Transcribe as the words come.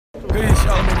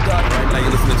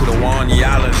Juan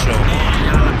Ayala Show.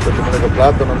 Put the nigga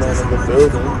Plátano man in the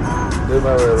building.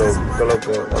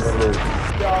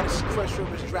 Y'all, this is Chris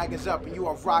Rivers Dragons Up, and you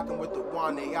are rocking with the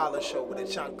Juan Ayala Show with the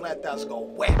chancletas go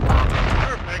wet.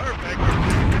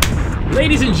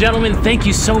 Ladies and gentlemen, thank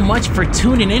you so much for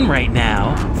tuning in right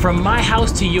now. From my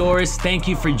house to yours, thank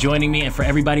you for joining me, and for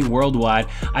everybody worldwide,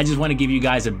 I just want to give you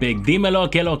guys a big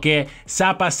dímelo que lo que,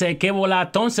 sapase que vola,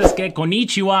 entonces que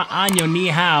konnichiwa, año ni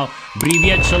hao,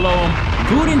 privyet shalom,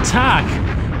 guten tag,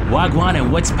 wagwan,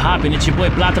 and what's poppin'? It's your boy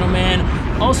Plátano Man,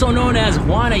 also known as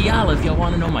Juan Ayala if y'all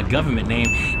want to know my government name,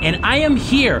 and I am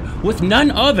here with none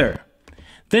other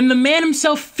than the man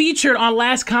himself, featured on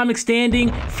Last Comic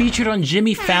Standing, featured on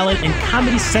Jimmy Fallon, and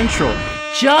Comedy Central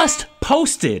just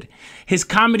posted his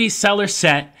Comedy Cellar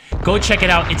set. Go check it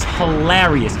out, it's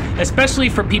hilarious, especially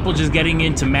for people just getting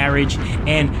into marriage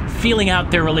and feeling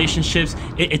out their relationships.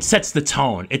 It sets the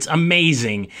tone, it's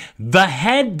amazing. The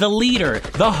head, the leader,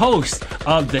 the host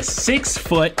of the 6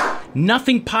 Foot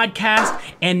Nothing podcast,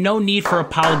 and no need for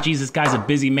apologies, this guy's a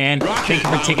busy man. Thank you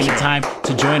for taking the time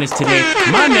to join us today.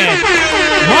 My man,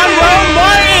 Monroe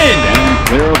Martin!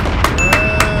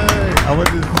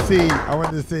 Hey, I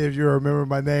wanted to see if you remember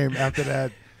my name after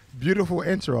that beautiful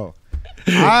intro.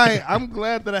 I'm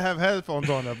glad that I have headphones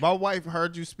on. If my wife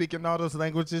heard you speaking all those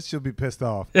languages, she'll be pissed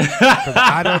off.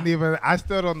 I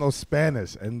still don't know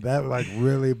Spanish, and that like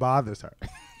really bothers her.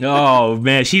 Oh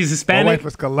man, she's Hispanic? My wife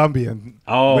is Colombian.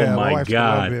 Oh yeah, my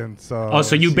God. Colombian,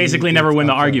 so you basically never win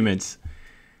the arguments.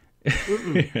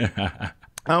 I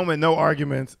don't win no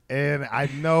arguments, and I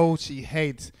know she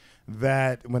hates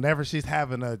that whenever she's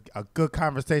having a good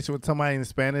conversation with somebody in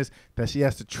Spanish, that she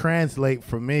has to translate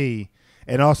for me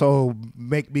and also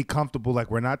make me comfortable.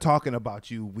 Like, we're not talking about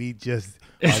you. We just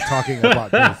are talking about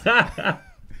this.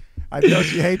 I know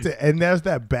she hates it. And there's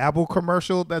that Babbel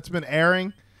commercial that's been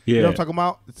airing. Yeah. You know what I'm talking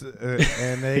about?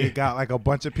 And they got like a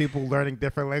bunch of people learning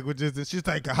different languages. And she's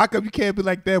like, how come you can't be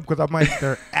like them? Because I'm like,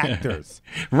 they're actors.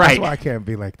 Right. That's why I can't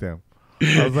be like them.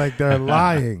 I was like, they're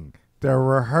lying. They're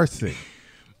rehearsing.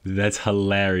 That's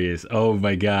hilarious. Oh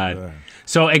my God. Yeah.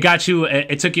 So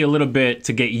it took you a little bit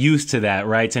to get used to that,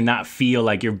 right? To not feel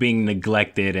like you're being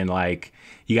neglected and like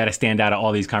you got to stand out of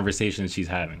all these conversations she's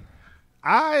having.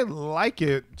 I like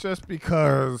it just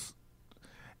because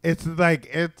it's like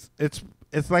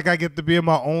it's like I get to be in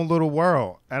my own little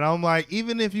world. And I'm like,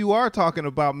 even if you are talking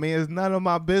about me, it's none of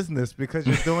my business because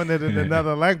you're doing it in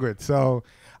another language. So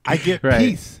I get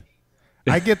peace.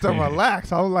 I get to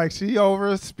relax. I was like, she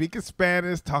over speaking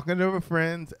Spanish, talking to her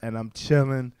friends, and I'm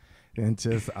chilling and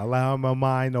just allowing my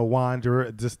mind to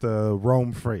wander, just to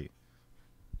roam free.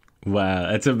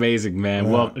 Wow, that's amazing, man.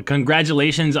 Yeah. Well,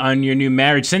 congratulations on your new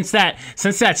marriage. Since that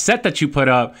set that you put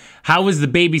up, how was the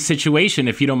baby situation,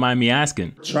 if you don't mind me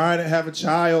asking? Trying to have a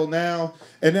child now.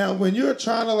 And now when you're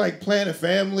trying to like plan a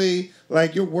family,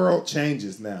 like your world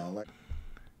changes now. Like,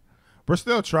 we're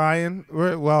still trying.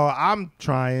 I'm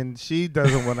trying. She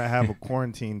doesn't want to have a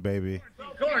quarantine baby.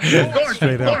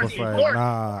 Straight up was like,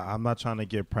 nah, I'm not trying to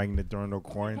get pregnant during the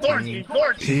quarantine.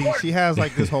 She has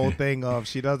like this whole thing of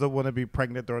she doesn't want to be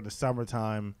pregnant during the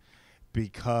summertime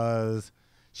because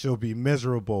she'll be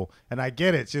miserable. And I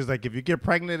get it. She's like, if you get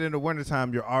pregnant in the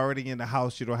wintertime, you're already in the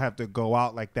house. You don't have to go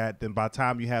out like that. Then by the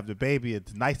time you have the baby,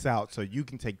 it's nice out, so you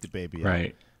can take the baby out.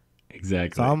 Right.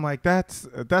 Exactly. So I'm like, that's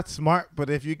smart. But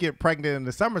if you get pregnant in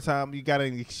the summertime, you got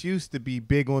an excuse to be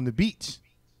big on the beach.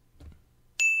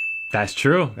 That's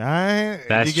true. All right?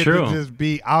 That's you get true. to just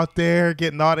be out there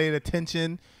getting all their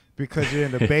attention because you're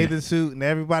in a bathing suit, and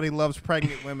everybody loves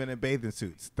pregnant women in bathing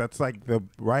suits. That's like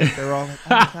right. They're all like, oh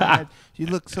my God, you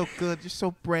look so good. You're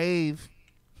so brave.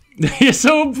 You're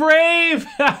so brave.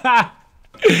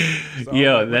 So,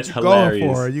 yo, that's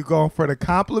hilarious. Are you going for the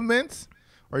compliments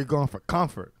or are you going for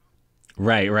comfort?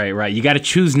 Right. You got to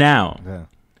choose now. Yeah.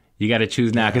 You got to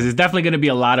choose now because there's definitely going to be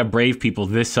a lot of brave people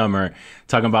this summer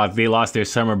talking about they lost their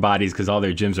summer bodies because all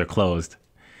their gyms are closed.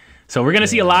 So we're going to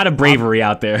see a lot of bravery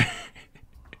out there. I'm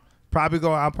probably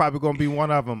going to be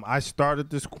one of them. I started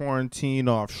this quarantine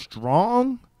off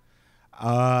strong.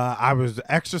 I was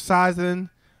exercising.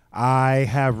 I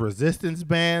have resistance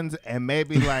bands, and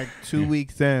maybe like 2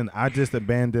 weeks in, I just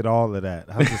abandoned all of that.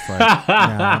 I was just like, nah,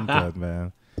 I'm good,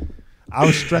 man. I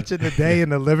was stretching today in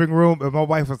the living room, and my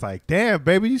wife was like, damn,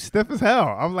 baby, you stiff as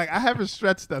hell. I'm like, I haven't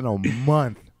stretched in a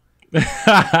month.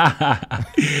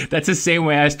 That's the same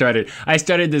way I started. I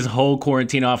started this whole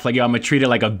quarantine off like, yo, I'm going to treat it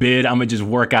like a bid. I'm going to just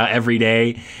work out every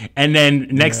day. And then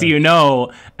next thing you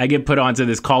know, I get put onto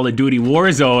this Call of Duty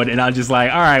Warzone, and I'm just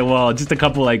like, all right, well, just a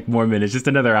couple like more minutes, just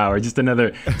another hour, just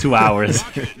another 2 hours.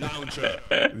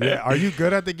 Yeah, are you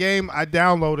good at the game? I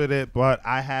downloaded it, but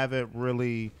I haven't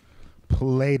really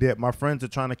played it. My friends are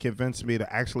trying to convince me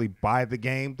to actually buy the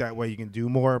game. That way you can do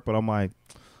more. But I'm like,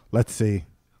 let's see.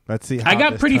 Let's see how I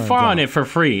got this pretty turns far on out. it for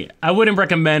free. I wouldn't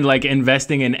recommend like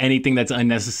investing in anything that's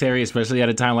unnecessary, especially at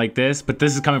a time like this. But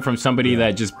this is coming from somebody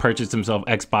that just purchased himself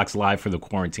Xbox Live for the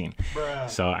quarantine.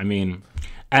 So I mean,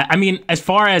 as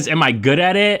far as am I good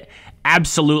at it?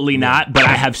 Absolutely not. But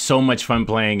I have so much fun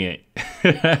playing it.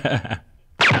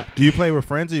 Do you play with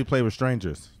friends or you play with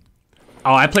strangers?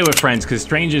 Oh, I play with friends because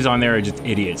strangers on there are just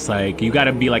idiots. Like, you got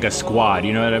to be like a squad,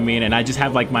 you know what I mean? And I just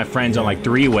have like my friends on like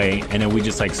three-way, and then we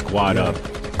just like squad up.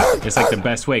 It's like the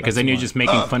best way because then you're just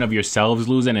making fun of yourselves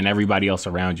losing and everybody else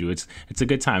around you. It's a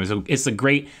good time. It's a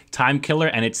great time killer,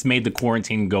 and it's made the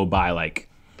quarantine go by like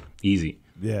easy.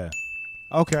 Yeah.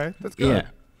 Okay, that's good. Yeah.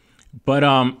 But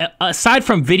aside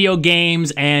from video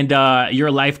games and your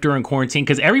life during quarantine,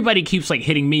 because everybody keeps like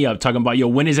hitting me up talking about, yo,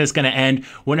 when is this gonna end?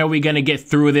 When are we gonna get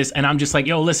through this? And I'm just like,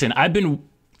 yo, listen, I've been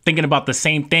thinking about the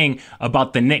same thing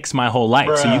about the Knicks my whole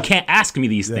life. So you can't ask me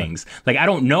these things. Like, I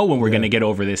don't know when we're gonna get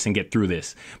over this and get through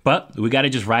this. But we gotta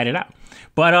just ride it out.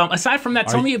 But aside from that,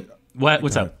 tell me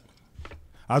what's up.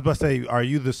 I was about to say, are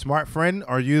you the smart friend?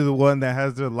 Are you the one that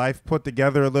has their life put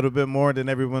together a little bit more than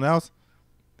everyone else?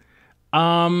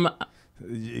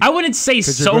 I wouldn't say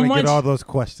so you're gonna much. get all those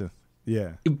questions.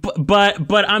 Yeah.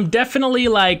 But I'm definitely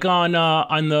like on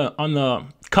the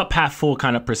cup half full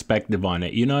kind of perspective on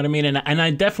it. You know what I mean? And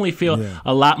I definitely feel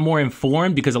a lot more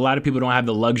informed because a lot of people don't have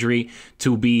the luxury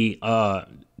to be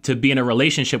in a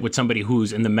relationship with somebody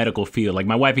who's in the medical field. Like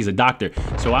my wife is a doctor,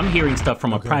 so I'm hearing stuff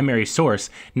from a primary source,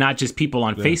 not just people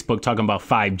on Facebook talking about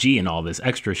 5G and all this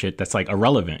extra shit that's like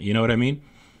irrelevant. You know what I mean?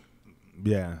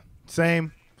 Yeah.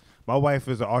 Same. My wife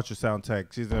is an ultrasound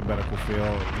tech. She's in the medical field.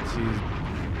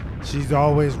 And she's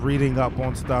always reading up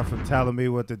on stuff and telling me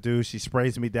what to do. She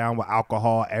sprays me down with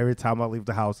alcohol every time I leave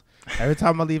the house. Every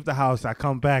time I leave the house, I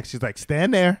come back. She's like,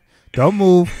 stand there. Don't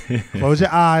move. Close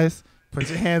your eyes. Put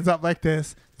your hands up like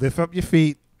this. Lift up your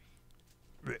feet.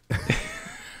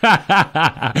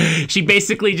 She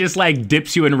basically just like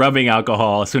dips you in rubbing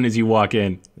alcohol as soon as you walk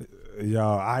in. Yo,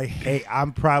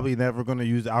 I'm probably never going to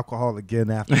use alcohol again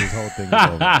after this whole thing is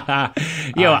over.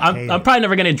 Yo, I'm probably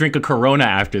never going to drink a Corona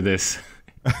after this.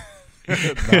 No,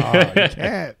 you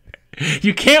can't.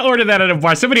 You can't order that at a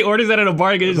bar. Somebody orders that at a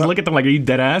bar, you just look at them like, are you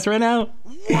dead ass right now?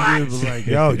 What? Like,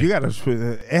 yo, you got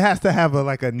to, it has to have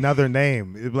like another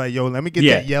name. It'd be like, yo, let me get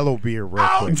that yellow beer real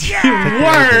quick.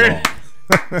 Word.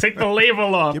 Take the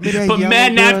label off. Put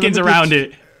mad napkins around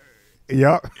it.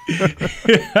 Yup.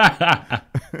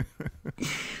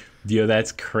 Yo,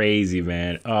 that's crazy,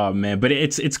 man. Oh man, but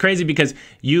it's crazy because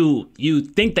you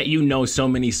think that you know so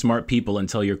many smart people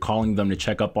until you're calling them to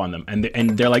check up on them, and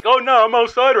they're like, oh no, I'm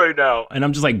outside right now, and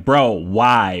I'm just like, bro,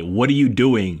 why? What are you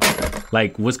doing?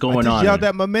 Like, what's going on? I yelled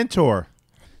at my mentor.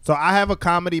 So I have a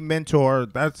comedy mentor.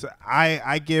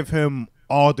 I give him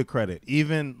all the credit,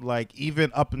 even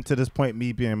up until this point,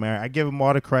 me being married, I give him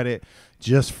all the credit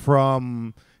just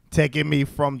from taking me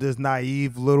from this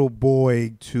naive little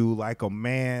boy to like a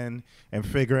man and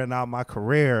figuring out my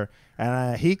career.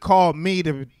 And he called me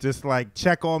to just like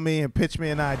check on me and pitch me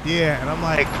an idea. And I'm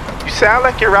like, you sound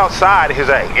like you're outside. He's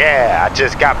like, yeah, I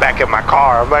just got back in my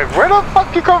car. I'm like, where the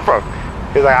fuck you come from?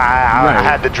 He's like, I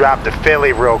had to drop to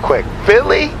Philly real quick.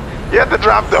 Philly? You had to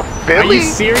drop to Philly? Are you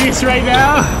serious right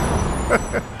now?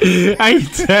 I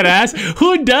dead ass.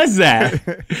 Who does that?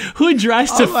 Who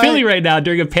drives to Philly right now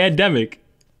during a pandemic?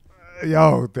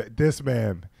 Yo, this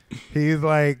man, he's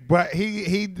like, but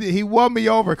he won me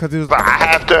over because he was like, I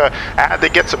had to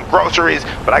get some groceries,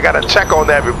 but I gotta check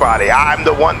on everybody. I'm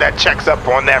the one that checks up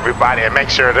on everybody and make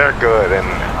sure they're good. And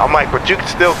I'm like, but you can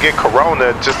still get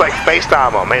Corona, just like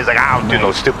FaceTime them. And he's like, I don't do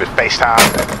no stupid FaceTime.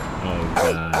 Oh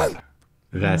God,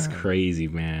 that's crazy,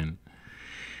 man.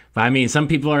 But I mean, some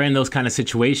people are in those kind of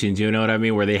situations, you know what I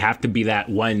mean, where they have to be that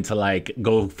one to like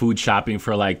go food shopping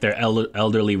for like their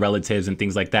elderly relatives and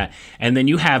things like that. And then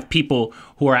you have people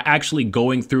who are actually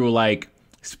going through like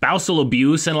spousal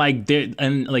abuse and like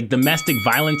domestic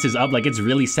violence is up. Like, it's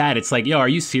really sad. It's like, yo, are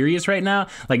you serious right now?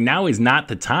 Like, now is not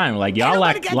the time. Like, y'all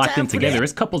locked in together.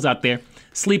 There's couples out there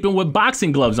sleeping with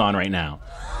boxing gloves on right now.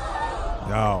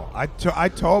 No, I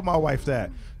told my wife that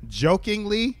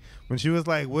jokingly. When she was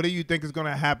like, what do you think is going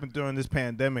to happen during this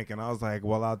pandemic? And I was like,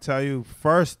 well, I'll tell you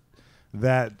first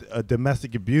that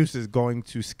domestic abuse is going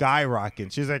to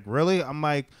skyrocket. She's like, really? I'm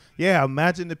like, yeah,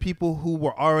 imagine the people who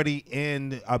were already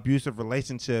in abusive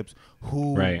relationships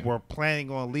who were planning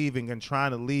on leaving and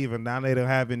trying to leave, and now they don't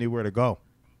have anywhere to go.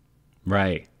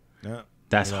 Right. Yeah.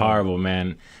 That's horrible,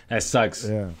 man. That sucks.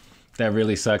 Yeah. That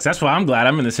really sucks. That's why I'm glad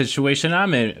I'm in the situation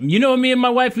I'm in. You know what me and my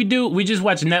wife, we do? We just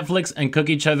watch Netflix and cook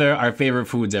each other our favorite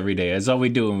foods every day. That's all we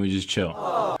do, and we just chill.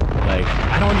 Like,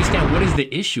 I don't understand. What is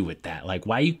the issue with that? Like,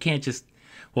 why you can't just...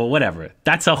 Well, whatever.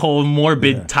 That's a whole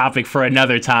morbid topic for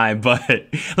another time, but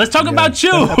let's talk about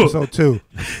you. That's episode 2.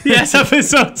 Yes,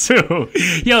 episode 2.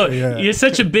 Yo, you're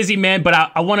such a busy man, but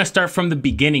I want to start from the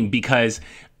beginning because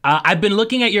I've been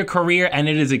looking at your career, and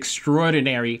it is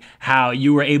extraordinary how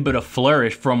you were able to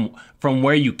flourish from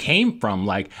where you came from.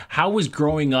 Like, how was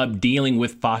growing up dealing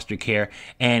with foster care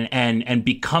and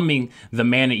becoming the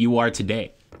man that you are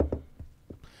today?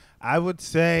 I would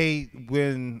say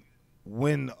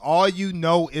when all you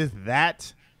know is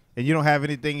that and you don't have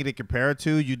anything to compare it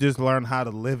to, you just learn how to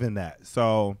live in that.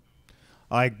 So,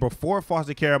 like, before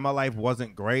foster care, my life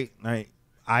wasn't great.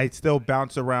 I still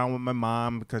bounced around with my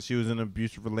mom because she was in an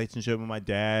abusive relationship with my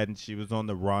dad, and she was on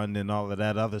the run and all of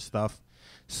that other stuff.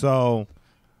 So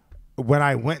when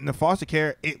I went into foster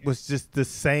care, it was just the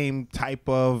same type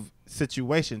of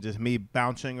situation, just me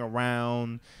bouncing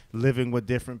around, living with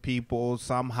different people.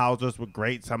 Some houses were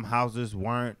great, some houses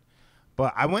weren't.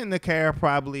 But I went into care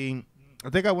I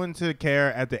think I went into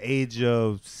care at the age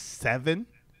of 7.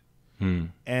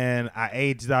 And I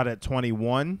aged out at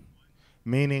 21,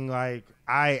 meaning like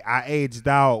I aged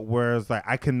out whereas like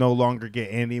I can no longer get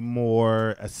any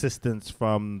more assistance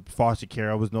from foster care.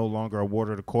 I was no longer a ward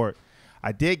of the court.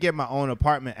 I did get my own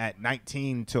apartment at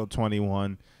 19 till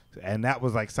 21, and that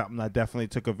was like something I definitely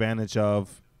took advantage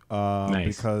of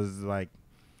because like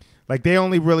they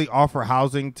only really offer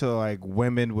housing to like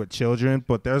women with children,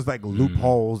 but there's like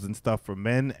loopholes and stuff for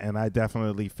men, and I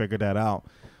definitely figured that out.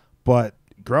 But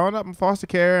growing up in foster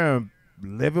care and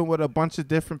living with a bunch of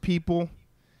different people,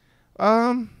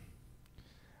 I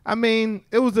mean,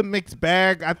 it was a mixed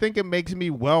bag. I think it makes me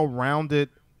well-rounded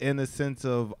in the sense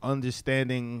of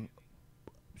understanding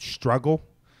struggle,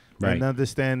 and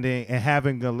understanding and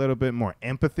having a little bit more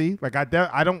empathy. Like I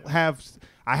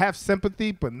have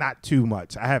sympathy, but not too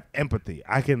much. I have empathy.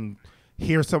 I can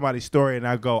hear somebody's story and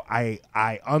I go,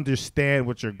 I understand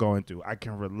what you're going through. I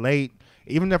can relate.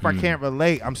 Even if I can't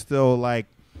relate, I'm still like,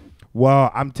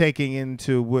 well, I'm taking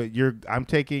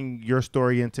your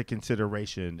story into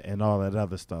consideration and all that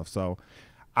other stuff. So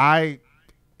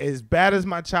as bad as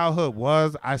my childhood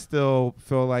was, I still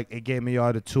feel like it gave me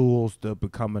all the tools to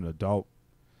become an adult.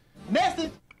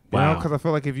 Message. Wow. Because I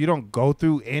feel like if you don't go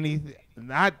through anything,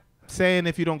 not saying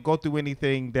if you don't go through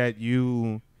anything that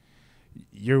you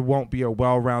won't be a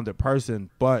well-rounded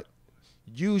person, but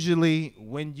usually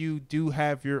when you do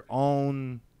have your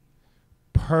own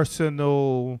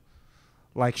personal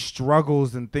like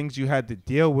struggles and things you had to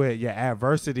deal with, your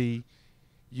adversity,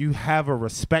 you have a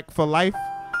respect for life.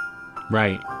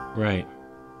 Right.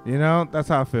 You know, that's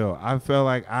how I feel. I feel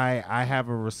like I have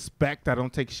a respect. I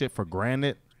don't take shit for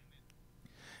granted.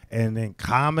 And in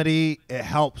comedy, it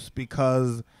helps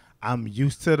because I'm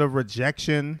used to the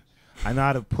rejection. I know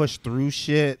how to push through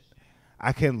shit.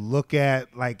 I can look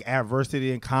at like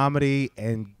adversity in comedy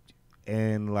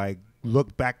and like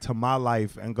look back to my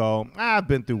life and go, I've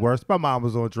been through worse. My mom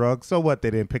was on drugs. So what?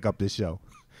 They didn't pick up this show.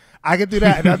 I can do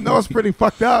that. And I know it's pretty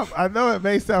fucked up. I know it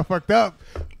may sound fucked up.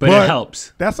 But it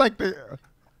helps. That's like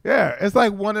it's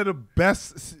like one of the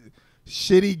best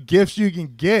shitty gifts you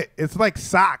can get. It's like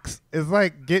socks. It's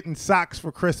like getting socks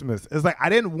for Christmas. It's like I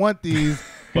didn't want these,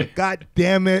 but god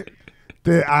damn it,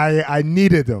 I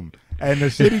needed them. And the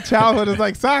shitty childhood is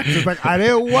like socks. It's like I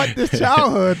didn't want this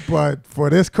childhood, but for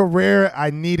this career, I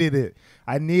needed it.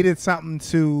 I needed something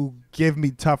to give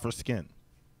me tougher skin.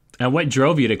 And what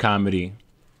drove you to comedy?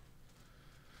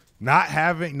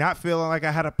 Not feeling like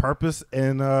I had a purpose,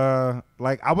 and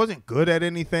like I wasn't good at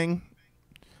anything.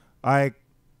 Like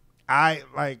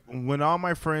when all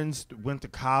my friends went to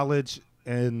college,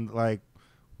 and like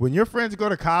when your friends go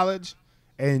to college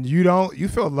and you don't, you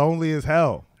feel lonely as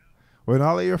hell. When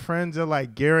all of your friends are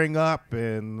like gearing up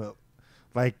and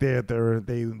like they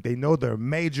know their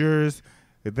majors,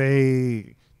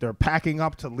 they're packing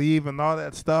up to leave and all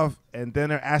that stuff, and then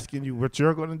they're asking you what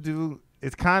you're gonna do.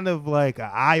 It's kind of like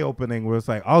an eye-opening where it's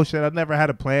like, oh shit, I never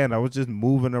had a plan. I was just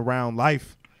moving around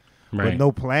life with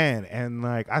no plan. And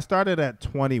like I started at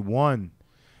 21,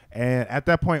 and at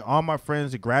that point, all my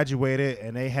friends graduated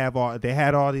and they had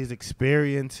all these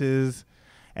experiences,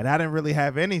 and I didn't really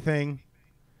have anything.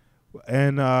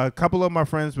 And a couple of my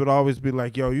friends would always be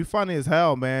like, yo, you funny as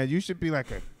hell, man. You should be like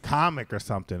a comic or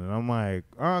something. And I'm like,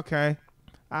 oh, okay.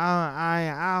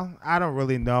 I don't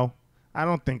really know. I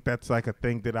don't think that's like a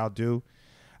thing that I'll do.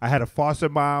 I had a foster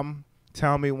mom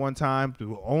tell me one time,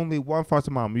 only one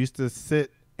foster mom used to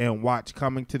sit and watch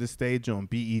Coming to the Stage on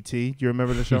BET. You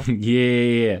remember the show?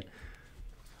 Yeah.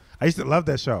 I used to love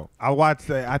that show. I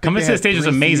watched it. I think Coming to the Stage was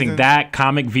amazing. Seasons. That,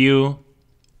 Comic View.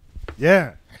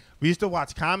 Yeah. We used to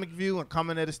watch Comic View and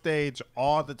Coming to the Stage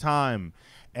all the time.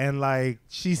 And like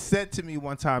she said to me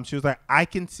one time, she was like, I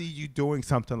can see you doing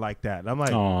something like that. And I'm like,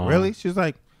 Aww. Really? She was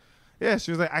like, yeah. She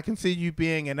was like, I can see you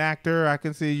being an actor. I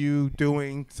can see you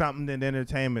doing something in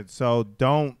entertainment. So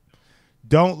don't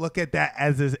look at that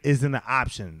as isn't an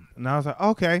option. And I was like,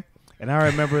 okay. And I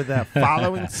remember that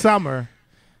following summer,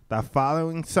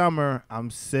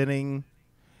 I'm sitting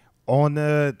on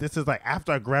this is like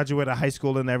after I graduated high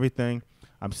school and everything.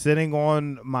 I'm sitting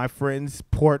on my friend's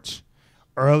porch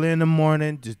early in the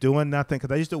morning, just doing nothing.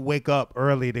 Because I used to wake up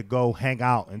early to go hang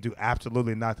out and do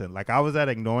absolutely nothing. Like I was that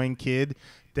annoying kid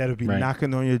that would be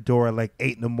knocking on your door at like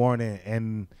 8 in the morning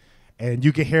and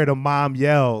you can hear the mom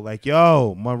yell like,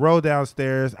 yo, Monroe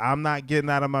downstairs. I'm not getting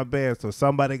out of my bed, so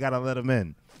somebody got to let him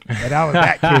in. And I was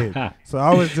that kid. So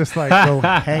I was just like, go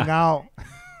hang out.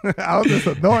 I was just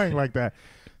annoying like that.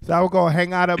 So I would go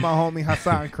hang out at my homie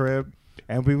Hassan crib,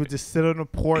 and we would just sit on the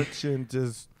porch and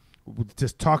just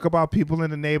talk about people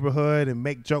in the neighborhood and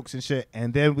make jokes and shit.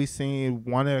 And then we seen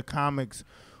one of the comics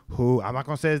who, I'm not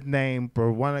going to say his name,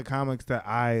 but one of the comics that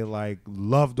I like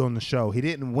loved on the show. He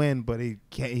didn't win, but he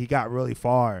got really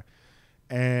far.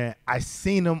 And I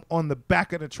seen him on the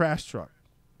back of the trash truck.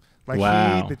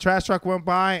 Like the trash truck went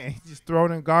by and he just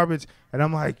throwing in garbage. And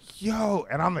I'm like, yo,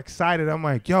 and I'm excited. I'm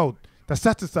like, yo, that's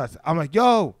such and such. I'm like,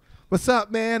 yo, what's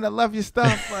up, man? I love your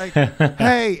stuff. Like,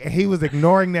 hey. And he was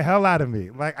ignoring the hell out of me.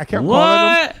 Like, I kept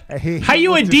calling him. And How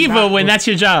you a diva when that's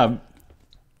your job?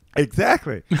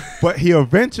 Exactly. But he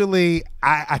eventually,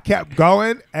 I kept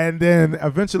going. And then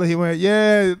eventually he went,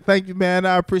 yeah, thank you, man.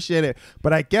 I appreciate it.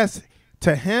 But I guess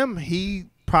to him, he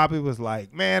probably was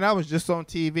like, man, I was just on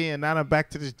TV and now I'm back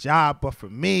to this job. But for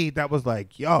me, that was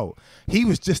like, yo, he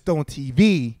was just on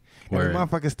TV. Word. And the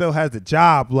motherfucker still has a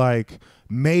job. Like,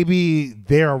 maybe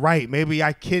they're right. Maybe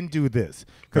I can do this.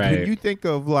 Because when you think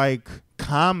of like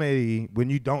comedy, when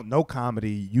you don't know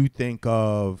comedy, you think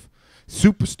of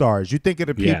superstars. You think of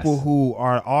the people who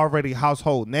are already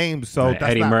household names. So that's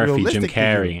Eddie not Murphy, realistic Jim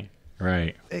Carrey.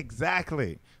 Right.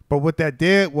 Exactly. But what that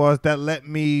did was that let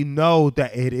me know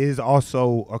that it is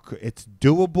also it's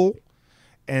doable,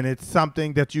 and it's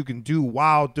something that you can do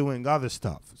while doing other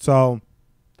stuff. So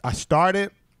I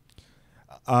started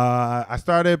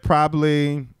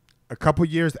probably a couple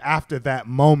years after that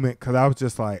moment, because I was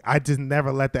just like, I just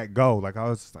never let that go. Like I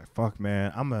was just like, fuck,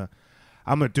 man, I'm gonna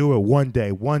do it one day,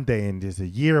 and just a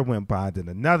year went by, then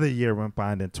another year went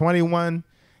by, and then 21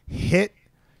 hit,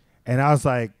 and I was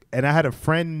like, and I had a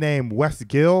friend named Wes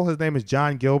Gill. His name is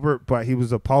John Gilbert, but he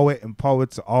was a poet, and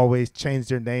poets always change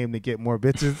their name to get more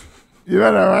bitches. You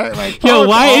know that, right? Like, yo,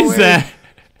 why is that?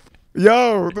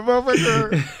 Yo, the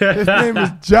motherfucker, his name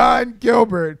is John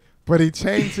Gilbert, but he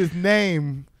changed his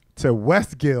name to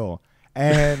Wes Gill.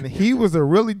 And he was a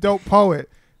really dope poet,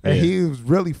 and he was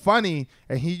really funny,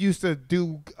 and he used to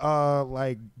do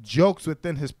like jokes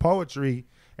within his poetry,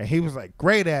 and he was like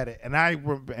great at it.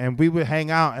 And we would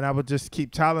hang out, and I would just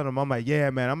keep telling him, I'm like, yeah,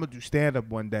 man, I'm gonna do stand up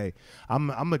one day. I'm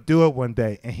gonna do it one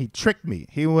day. And he tricked me.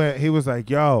 He was like,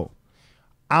 yo,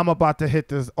 I'm about to hit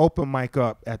this open mic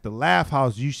up at the Laugh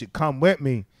House. You should come with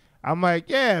me. I'm like,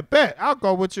 yeah, bet. I'll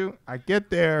go with you. I get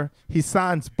there. He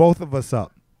signs both of us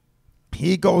up.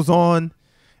 He goes on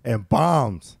and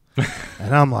bombs.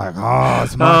 And I'm like, oh,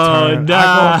 it's my turn. Nah. I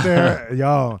go up there.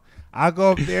 Yo, I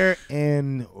go up there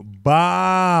and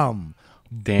bomb.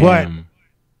 Damn. But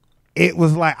it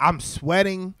was like I'm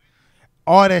sweating,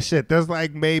 all that shit. There's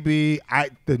like maybe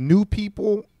the new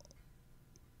people.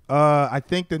 I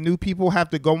think the new people have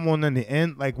to go on in the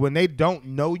end. Like when they don't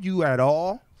know you at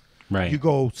all, you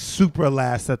go super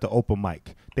last at the open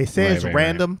mic. They say it's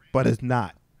random, but it's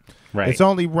not. Right. It's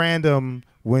only random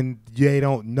when they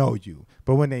don't know you.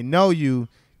 But when they know you,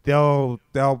 they'll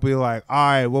be like, all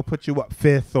right, we'll put you up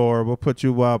 5th or we'll put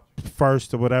you up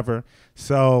 1st or whatever.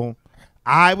 So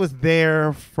I was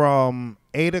there from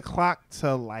 8 o'clock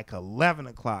to like 11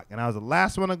 o'clock. And I was the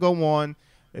last one to go on.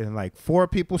 And like 4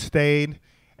 people stayed.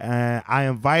 And I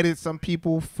invited some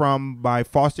people from my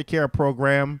foster care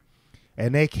program.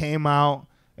 And they came out.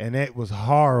 And it was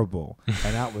horrible.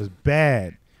 And that was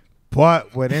bad.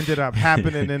 But what ended up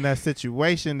happening in that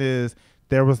situation is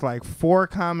there was like 4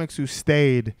 comics who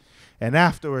stayed, and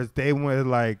afterwards they were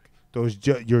like,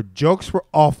 your jokes were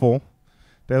awful.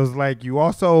 There was like, you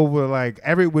also were like,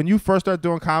 when you first start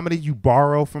doing comedy, you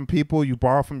borrow from people, you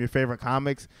borrow from your favorite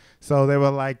comics. So they were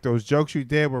like, those jokes you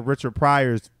did were Richard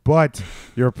Pryor's, but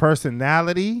your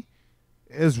personality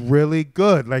is really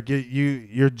good. Like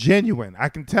you're genuine. I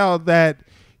can tell that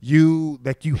you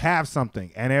have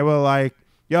something. And they were like,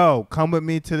 yo, come with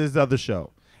me to this other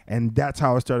show. And that's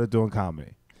how I started doing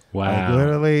comedy. Wow. Like,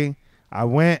 literally, I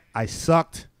went, I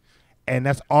sucked, and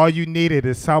that's all you needed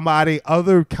is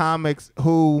other comics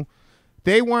who,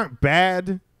 they weren't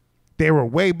bad. They were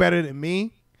way better than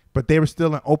me, but they were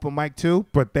still an open mic too.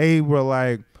 But they were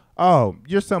like, oh,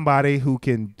 you're somebody who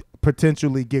can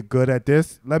potentially get good at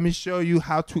this. Let me show you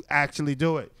how to actually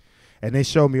do it. And they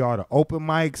showed me all the open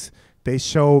mics. They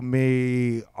showed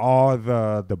me all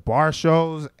the bar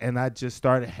shows, and I just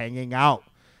started hanging out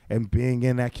and being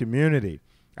in that community.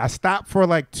 I stopped for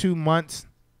like 2 months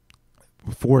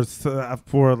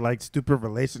for like stupid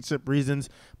relationship reasons,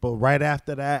 but right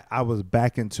after that, I was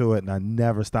back into it, and I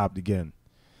never stopped again.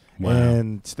 Wow.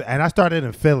 And I started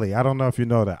in Philly. I don't know if you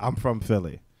know that. I'm from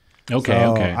Philly. Okay.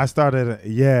 I started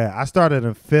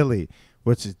in Philly,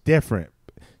 which is different,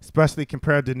 especially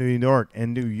compared to New York.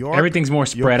 In New York, Everything's more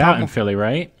spread out in Philly,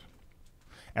 right?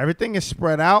 Everything is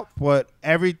spread out, but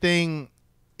Philly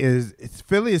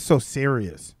is so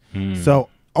serious. So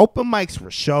open mics for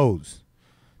shows.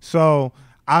 So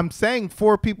I'm saying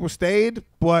 4 people stayed,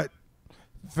 but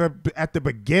at the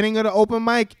beginning of the open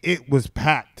mic, it was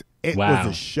packed. It was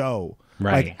a show.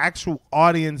 Right. Like actual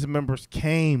audience members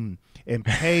came and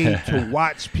paid to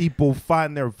watch people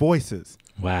find their voices.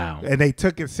 Wow. And they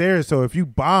took it serious. So if you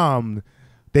bombed,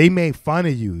 they made fun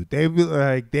of you. They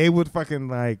would fucking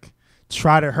like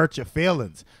try to hurt your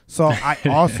feelings. So I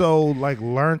also like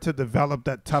learned to develop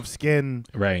that tough skin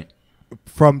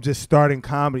from just starting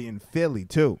comedy in Philly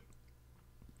too.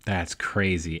 That's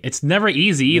crazy. It's never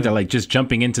easy either, like just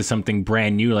jumping into something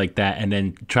brand new like that and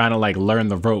then trying to like learn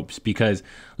the ropes, because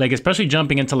like especially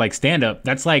jumping into like stand up,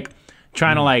 that's like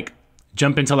trying to like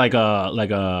jump into like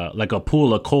a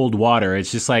pool of cold water.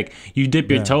 It's just like you dip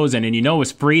your toes in and you know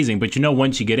it's freezing, but you know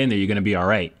once you get in there you're going to be all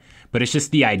right. But it's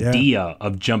just the idea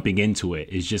of jumping into it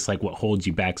is just like what holds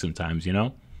you back sometimes, you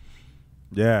know?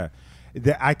 Yeah.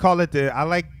 I call it I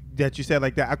like that you said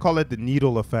like that. I call it the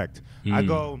needle effect. I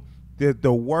go,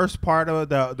 the worst part of it,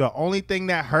 the only thing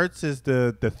that hurts is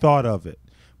the thought of it.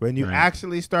 When you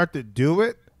actually start to do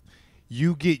it,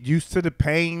 you get used to the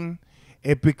pain.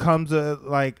 It becomes a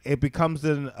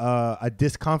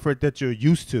discomfort that you're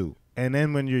used to. And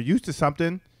then when you're used to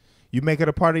something, you make it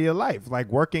a part of your life. Like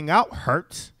working out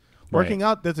hurts. Working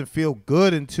out doesn't feel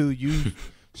good until you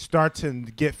start to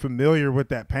get familiar with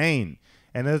that pain.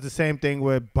 And it's the same thing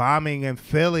with bombing in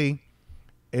Philly,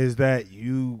 is that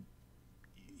you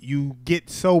get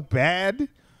so bad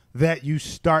that you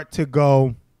start to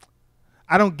go,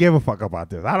 I don't give a fuck about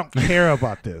this. I don't care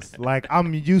about this. Like,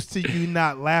 I'm used to you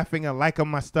not laughing and liking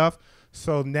my stuff.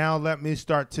 So now let me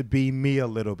start to be me a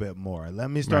little bit more.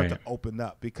 Let me start to open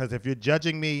up. Because if you're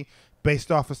judging me based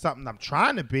off of something I'm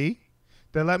trying to be,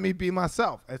 then let me be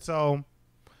myself. And so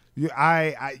you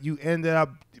ended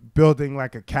up building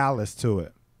like a callus to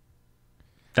it.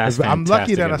 That's fantastic. I'm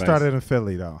lucky that advice. I started in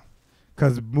Philly though.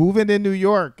 Because moving to New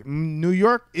York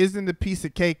isn't a piece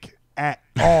of cake at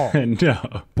all.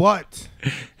 No. But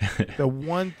the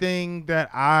one thing that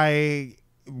I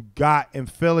got in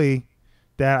Philly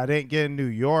that I didn't get in New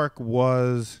York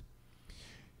was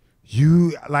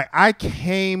I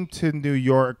came to New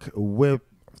York with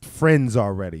friends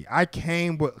already. I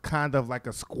came with kind of like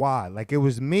a squad. Like it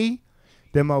was me,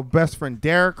 then my best friend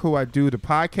Derek, who I do the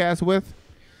podcast with,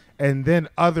 and then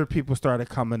other people started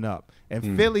coming up.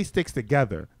 And Philly sticks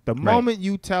together. The moment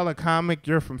you tell a comic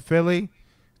you're from Philly,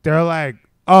 they're like,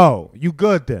 oh, you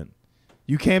good then.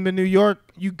 You came to New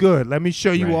York, you good. Let me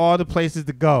show you all the places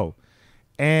to go.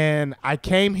 And I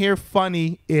came here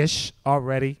funny-ish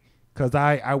already because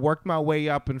I worked my way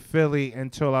up in Philly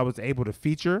until I was able to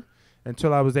feature,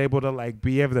 until I was able to like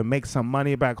be able to make some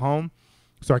money back home.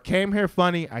 So I came here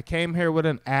funny. I came here with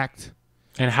an act.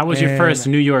 And how was your first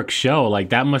New York show? Like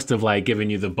that must have like given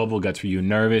you the bubble guts. Were you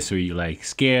nervous? Were you like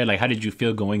scared? Like how did you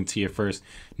feel going to your first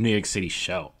New York City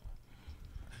show?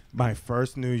 My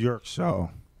first New York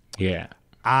show. Yeah.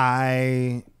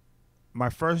 My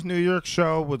first New York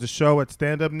show was a show at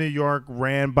Stand Up New York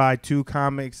ran by 2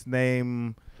 comics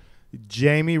named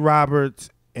Jamie Roberts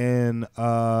and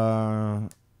I'm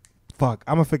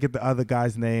gonna forget the other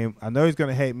guy's name. I know he's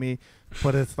gonna hate me,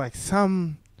 but it's like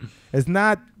it's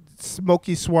not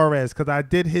Smokey Suarez, because I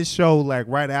did his show like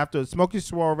right after. Smokey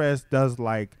Suarez does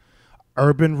like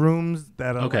urban rooms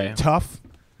that are like, tough.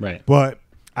 Right. But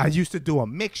I used to do a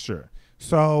mixture.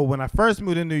 So when I first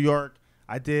moved to New York,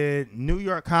 I did New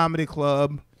York Comedy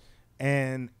Club,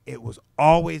 and it was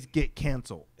always get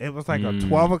canceled. It was like a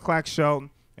 12 o'clock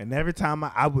show, and every time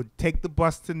I would take the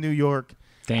bus to New York,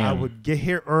 I would get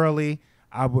here early.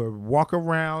 I would walk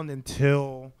around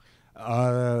until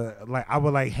I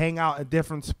would like hang out at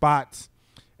different spots,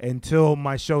 until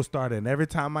my show started. And every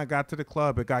time I got to the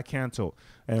club, it got canceled.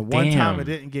 And one time it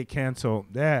didn't get canceled.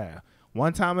 Yeah.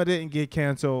 One time it didn't get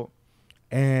canceled.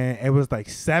 And it was like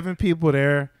 7 people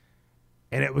there.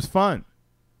 And it was fun.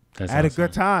 I had a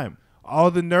good time.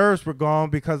 All the nerves were gone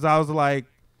because I was like,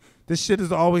 this shit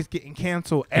is always getting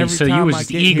canceled every time I get here. So you was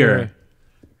just eager.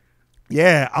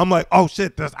 Yeah. I'm like, oh,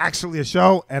 shit, there's actually a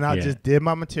show. And I just did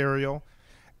my material.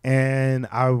 And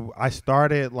I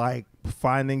started like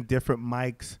finding different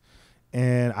mics.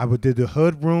 And I would do the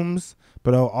hood rooms.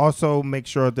 But I'll also make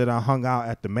sure that I hung out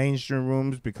at the mainstream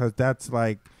rooms because that's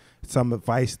like some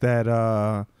advice that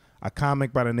a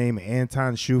comic by the name of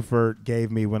Anton Schufert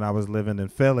gave me when I was living in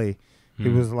Philly. He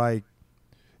was like,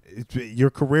 your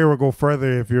career will go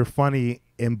further if you're funny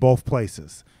in both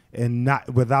places and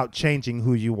not without changing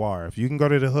who you are. If you can go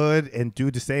to the hood and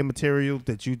do the same material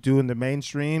that you do in the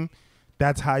mainstream,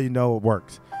 that's how you know it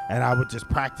works. And I would just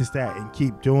practice that and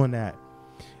keep doing that.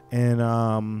 And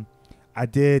I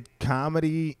did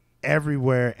comedy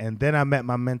everywhere. And then I met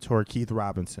my mentor, Keith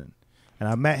Robinson. And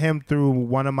I met him through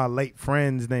one of my late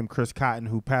friends named Chris Cotton,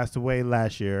 who passed away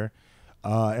last year,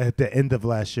 at the end of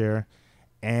last year.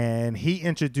 And he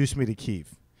introduced me to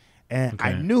Keith. And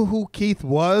I knew who Keith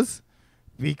was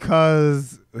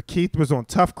because Keith was on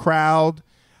Tough Crowd.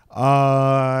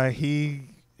 He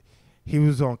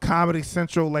was on Comedy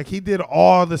Central. Like, he did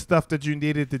all the stuff that you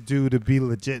needed to do to be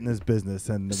legit in this business.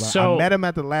 And so, I met him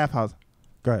at the Laugh House.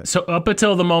 Go ahead. So up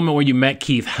until the moment where you met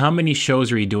Keith, how many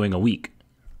shows were you doing a week?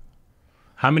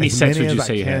 How many sets would you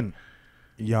say you had?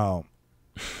 Yo,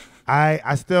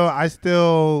 I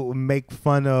still make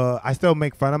fun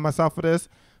of myself for this,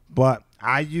 but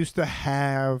I used to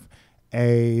have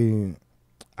a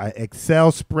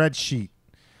Excel spreadsheet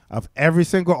of every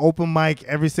single open mic,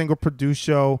 every single produced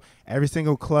show, every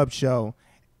single club show,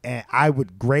 and I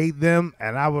would grade them,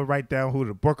 and I would write down who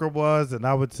the booker was, and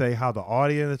I would say how the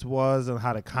audience was and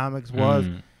how the comics was.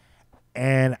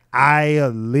 And I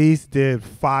at least did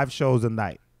 5 shows a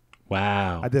night.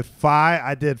 Wow. I did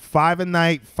 5 a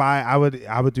night. I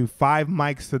would do 5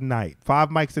 mics a night, 5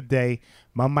 mics a day.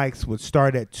 My mics would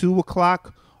start at 2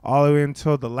 o'clock all the way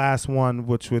until the last one,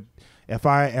 which would, if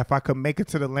I could make it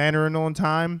to the Lantern on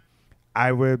time,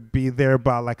 I would be there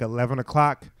by like 11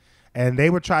 o'clock. And they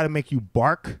would try to make you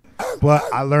bark, but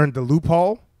I learned the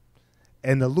loophole.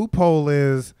 And the loophole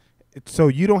is, so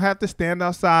you don't have to stand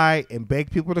outside and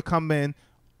beg people to come in.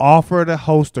 Offer the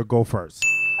host or go first.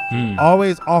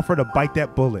 Always offer to bite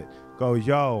that bullet. Go,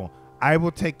 yo, I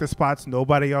will take the spots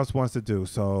nobody else wants to do.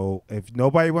 So if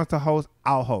nobody wants to host,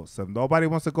 I'll host. If nobody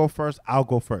wants to go first, I'll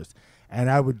go first.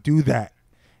 And I would do that.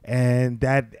 And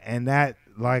that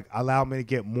like allowed me to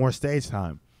get more stage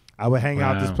time. I would hang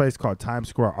out at this place called Times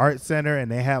Square Art Center,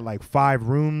 and they had like 5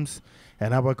 rooms,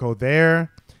 and I would go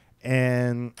there.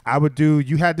 And I would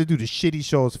you had to do the shitty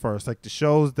shows first, like the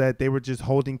shows that they were just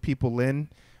holding people in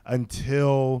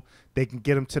until they can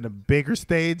get them to the bigger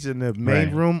stage in the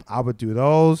main room. I would do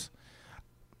those.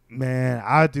 Man,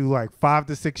 I'd do like 5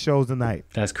 to 6 shows a night.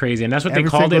 That's crazy. And that's what they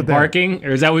called it, barking?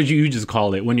 Or is that what you just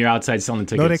call it when you're outside selling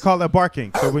tickets? No, they call it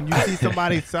barking. So when you see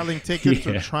somebody selling tickets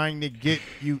or trying to get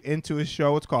you into a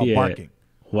show, it's called barking.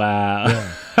 Wow.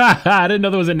 Yeah. I didn't know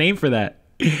there was a name for that.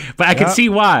 But I could see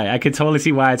why. I could totally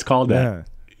see why it's called that.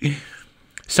 Yeah.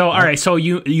 So, all right. So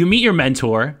you meet your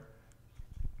mentor.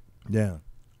 Yeah.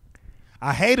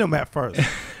 I hate him at first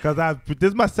because this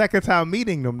is my second time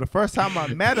meeting them. The first time I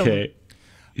met him,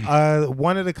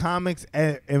 one of the comics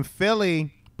in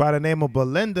Philly by the name of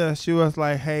Belinda, she was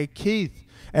like, hey, Keith.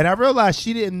 And I realized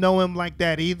she didn't know him like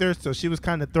that either, so she was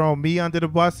kind of throwing me under the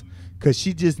bus because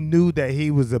she just knew that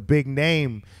he was a big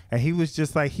name. And he was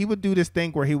just like, he would do this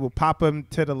thing where he would pop him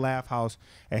to the Laugh House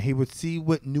and he would see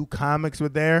what new comics were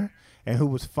there and who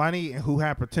was funny and who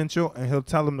had potential, and he'll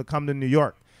tell them to come to New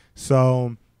York.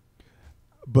 So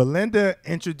Belinda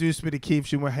introduced me to Keith.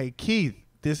 She went, hey, Keith,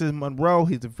 this is Monroe.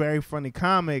 He's a very funny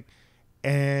comic.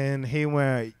 And he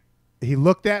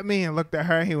looked at me and looked at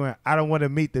her. He went, I don't want to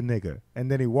meet the nigga.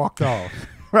 And then he walked off.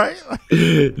 Right? I was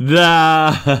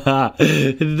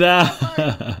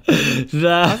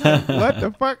like, what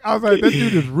the fuck? I was like, this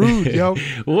dude is rude, yo.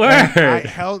 Word.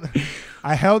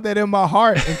 I held that in my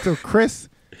heart until my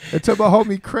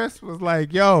homie Chris was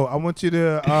like, yo, I want you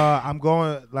to, I'm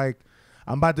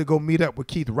about to go meet up with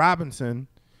Keith Robinson.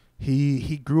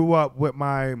 He grew up with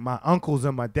my uncles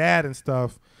and my dad and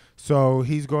stuff. So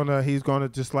he's gonna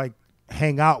just like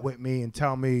hang out with me and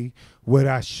tell me what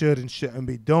I should and shouldn't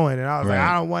be doing. And I was like,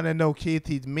 I don't want to know Keith.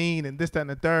 He's mean and this, that,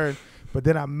 and the third. But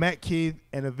then I met Keith,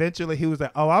 and eventually he was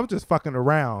like, "Oh, I was just fucking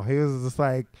around." He was just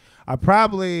like, I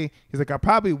probably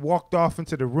walked off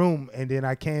into the room, and then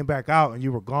I came back out, and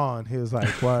you were gone. He was like,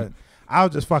 "What?" I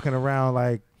was just fucking around.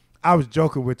 Like, I was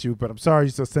joking with you, but I'm sorry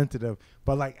you're so sensitive.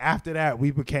 But like after that,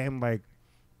 we became like,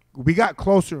 we got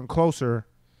closer and closer.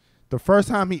 The first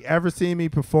time he ever seen me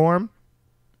perform,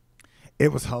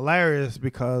 it was hilarious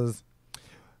because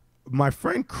my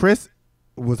friend Chris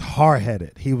was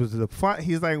hard-headed. He was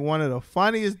he's like one of the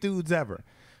funniest dudes ever.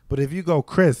 But if you go,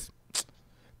 "Chris,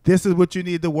 this is what you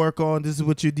need to work on, this is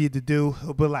what you need to do,"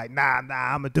 he'll be like, nah, I'm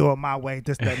gonna do it my way,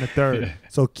 this, that, and the third.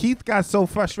 So Keith got so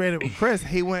frustrated with Chris,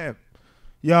 he went,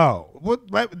 "Yo,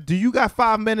 what do you got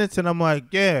 5 minutes?" And I'm like,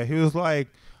 "Yeah." He was like,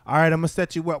 "All right, I'm gonna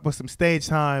set you up with some stage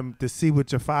time to see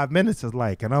what your 5 minutes is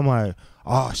like." And I'm like,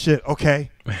 "Oh shit, okay."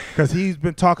 Because he's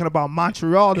been talking about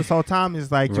Montreal this whole time.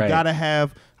 He's like, you gotta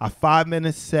have a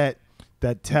 5-minute set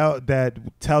that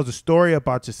tells a story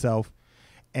about yourself,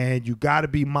 and you gotta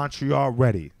be Montreal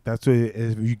ready. That's what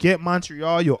if you get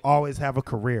Montreal, you'll always have a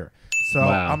career. So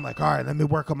I'm like, all right, let me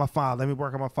work on my 5.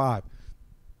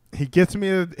 He gets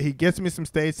me some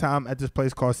stage time at this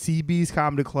place called CB's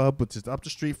Comedy Club, which is up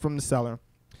the street from the Cellar.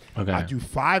 Okay. I do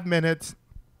 5 minutes.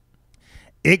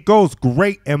 It goes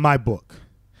great in my book.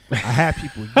 I had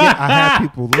people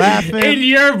laughing. In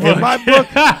your book. In my book,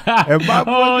 it was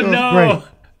great.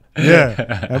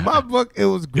 Yeah. In my book, it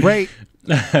was great.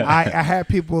 I had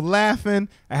people laughing.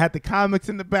 I had the comics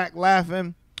in the back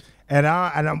laughing. And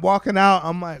I'm walking out.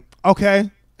 I'm like,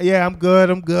 okay, yeah, I'm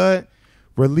good.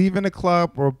 We're leaving the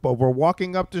club. We're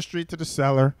walking up the street to the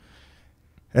Cellar.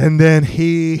 And then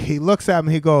he looks at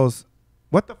me. He goes,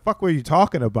 "What the fuck were you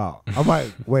talking about?" I'm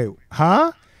like, "Wait,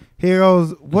 huh?" He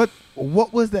goes, what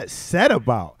was that set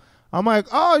about? I'm like,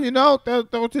 "Oh,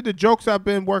 those are the jokes I've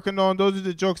been working on. Those are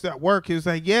the jokes that work." He was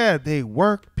like, "Yeah, they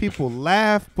work. People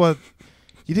laugh, but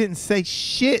you didn't say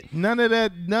shit. None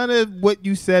of what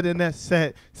you said in that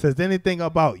set says anything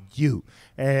about you."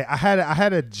 And I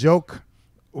had a joke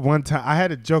one time. I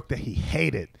had a joke that he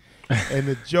hated. And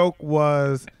the joke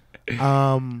was,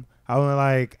 I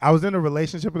was in a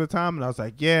relationship at the time, and I was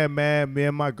like, "Yeah, man, me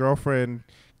and my girlfriend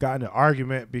got in an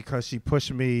argument because she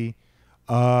pushed me.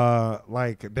 A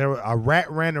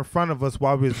rat ran in front of us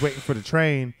while we was waiting for the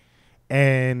train,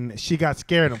 and she got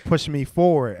scared and pushed me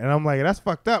forward." And I'm like, that's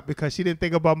fucked up because she didn't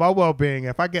think about my well-being.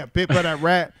 If I get bit by that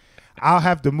rat, I'll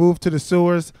have to move to the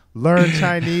sewers, learn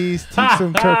Chinese, teach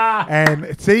some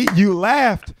and see, you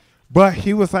laughed. But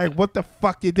he was like, "What the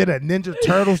fuck? You did a Ninja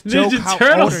Turtles joke?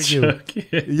 How old are you?"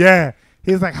 Yeah.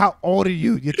 He was like, "How old are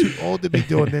you? You're too old to be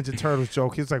doing Ninja Turtles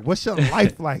joke." He was like, "What's your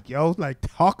life like, yo? Like,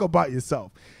 talk about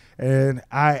yourself." And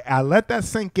I let that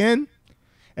sink in.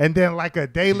 And then like a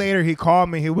day later, he called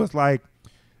me. He was like,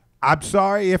 "I'm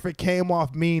sorry if it came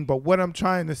off mean, but what I'm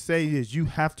trying to say is you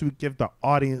have to give the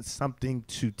audience something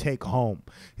to take home."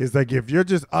 He's like, "If you're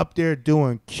just up there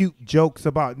doing cute jokes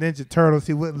about Ninja Turtles,"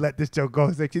 he wouldn't let this joke go.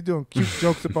 He's like, "You're doing cute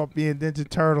jokes about being Ninja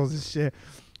Turtles and shit."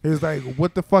 He was like,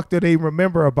 "What the fuck do they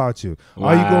remember about you? Wow.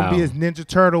 Are you going to be his Ninja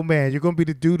Turtle man? You're going to be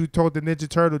the dude who told the Ninja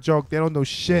Turtle joke. They don't know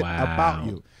shit about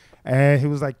you." And he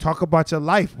was like, "Talk about your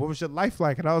life. What was your life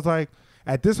like?" And I was like,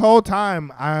 at this whole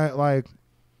time, I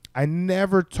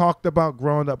never talked about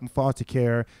growing up in foster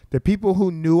care. The people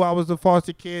who knew I was a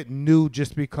foster kid knew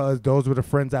just because those were the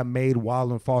friends I made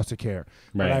while in foster care.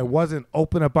 Right. But I wasn't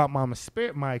open about my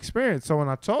experience. So when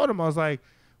I told him, I was like,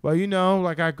 "Well,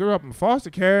 I grew up in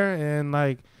foster care, and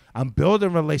I'm building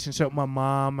a relationship with my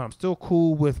mom. I'm still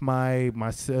cool with my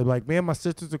me and my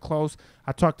sisters are close.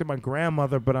 I talk to my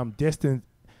grandmother, but I'm distant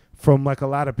from a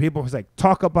lot of people." He's like,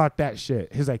 "Talk about that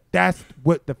shit." He's like, "That's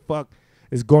what the fuck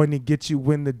is going to get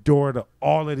you in the door to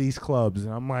all of these clubs."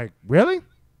 And I'm like, "Really?"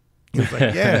 He was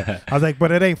like, "Yeah." I was like,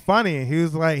 "But it ain't funny." And he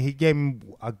was like, he gave me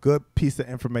a good piece of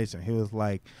information. He was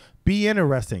like, "Be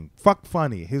interesting. Fuck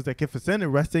funny." He was like, "If it's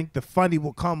interesting, the funny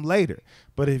will come later.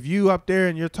 But if you up there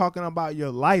and you're talking about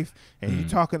your life and you're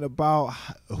talking about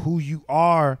who you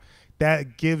are,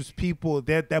 that gives people,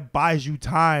 that buys you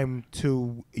time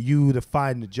to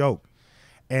find the joke."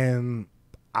 And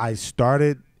I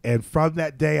started, and from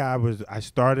that day I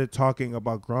started talking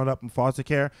about growing up in foster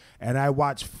care, and I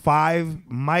watched 5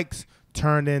 mics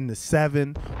turn into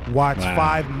 7, watch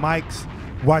 7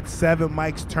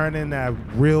 mics turn into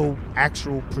real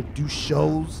actual produced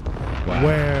shows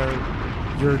where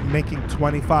you're making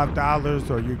 $25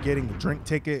 or you're getting a drink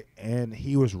ticket. And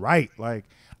he was right.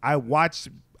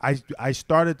 I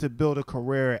started to build a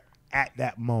career at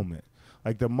that moment.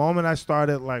 The moment I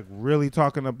started really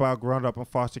talking about growing up in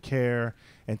foster care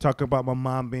and talking about my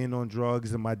mom being on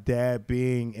drugs and my dad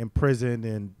being in prison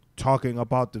and talking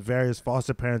about the various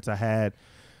foster parents I had,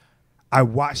 I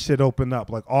watched it open up.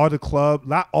 Like all the clubs,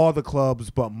 not all the clubs,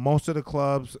 but most of the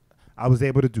clubs, I was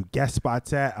able to do guest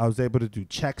spots at. I was able to do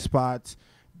check spots.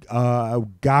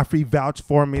 Godfrey vouched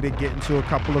for me to get into a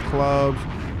couple of clubs.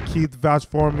 Keith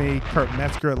vouched for me. Kurt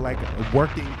Metzger, like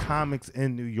working comics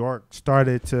in New York,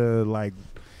 started to like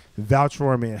vouch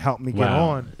for me and help me get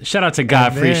on. Shout out to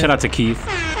Godfrey. Shout out to Keith.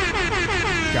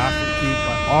 Godfrey, Keith,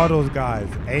 like all those guys.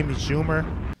 Amy Schumer,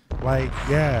 like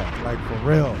for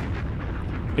real.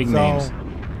 Big names.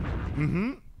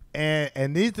 Mm-hmm.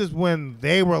 And these is when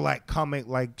they were like coming.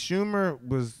 Like the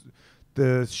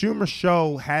Schumer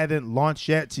show hadn't launched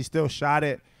yet. She still shot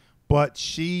it, but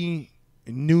she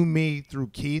knew me through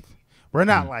Keith. We're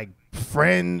not like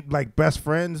best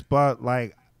friends, but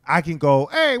like I can go,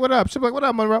 hey, what up? She'll be like, what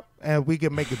up, Monroe? And we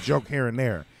can make a joke here and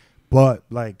there. But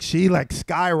like she like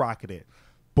skyrocketed.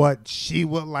 But she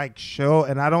would like show,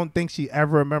 and I don't think she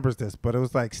ever remembers this, but it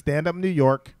was like Stand Up New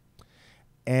York.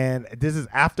 And this is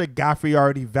after Godfrey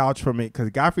already vouched for me, because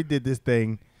Godfrey did this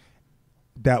thing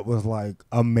that was like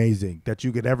amazing that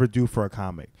you could ever do for a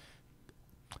comic.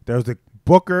 There was a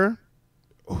booker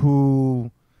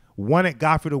who wanted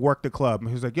Godfrey to work the club. And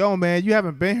he was like, yo, man, you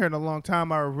haven't been here in a long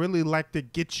time. I would really like to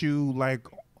get you like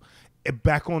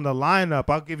back on the lineup.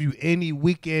 I'll give you any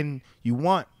weekend you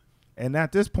want. And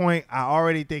at this point, I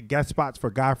already did guest spots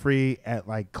for Godfrey at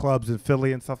like clubs in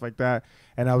Philly and stuff like that.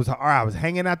 And I was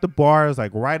hanging at the bars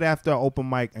like right after open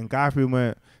mic, and Godfrey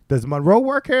went, does Monroe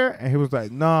work here? And he was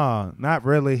like, no, not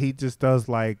really. He just does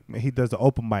the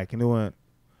open mic. And he went,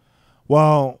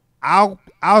 well,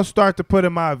 I'll start to put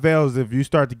in my avails if you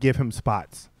start to give him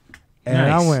spots. And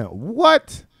nice. I went,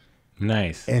 what?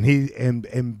 Nice. And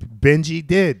Benji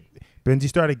did. Benji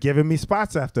started giving me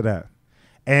spots after that.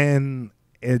 And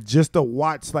it just to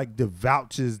watch like the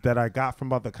vouches that I got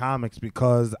from other comics,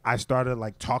 because I started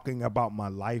like talking about my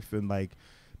life and like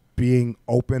being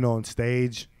open on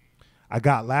stage. I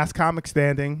got Last Comic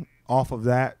Standing off of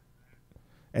that,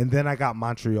 and then I got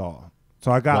Montreal.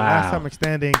 So I got Last Comic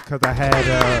Standing because I had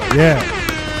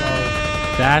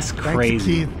So that's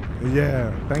crazy.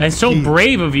 Yeah. And so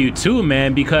brave of you too,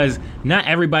 man, because not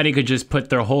everybody could just put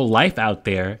their whole life out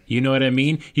there. You know what I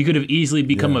mean? You could have easily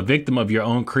become a victim of your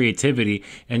own creativity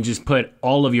and just put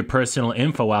all of your personal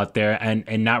info out there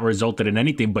and not resulted in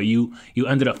anything. But you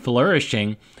ended up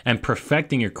flourishing and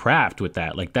perfecting your craft with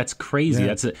that. Like, that's crazy.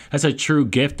 Yeah. That's a true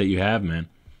gift that you have, man.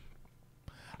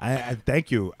 I thank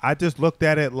you. I just looked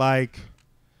at it like,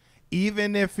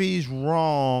 even if he's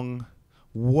wrong,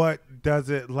 what does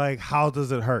it like? How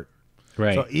does it hurt?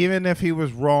 Right. So even if he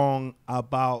was wrong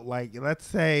about, like, let's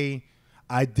say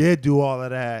I did do all of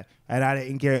that and I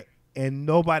didn't get, and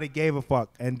nobody gave a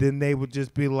fuck, and then they would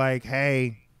just be like,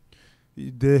 hey,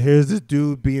 here's this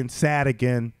dude being sad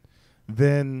again,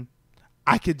 then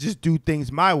I could just do things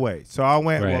my way. So I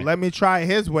went, well, let me try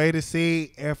his way to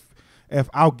see if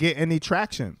I'll get any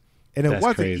traction. And it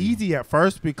wasn't easy at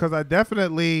first, because I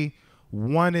definitely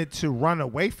wanted to run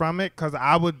away from it, because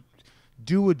I would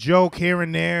do a joke here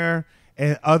and there,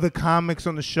 and other comics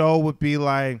on the show would be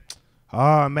like,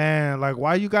 oh man, like,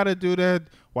 why you gotta do that?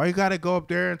 Why you gotta go up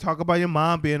there and talk about your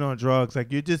mom being on drugs?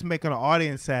 Like, you're just making an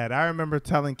audience sad. I remember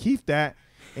telling Keith that,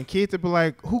 and Keith would be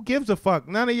like, who gives a fuck?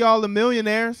 None of y'all are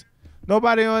millionaires.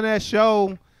 Nobody on that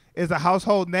show is a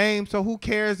household name, so who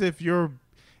cares if you're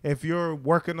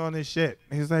working on this shit?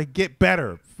 He's like, get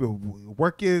better,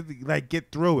 work it, like,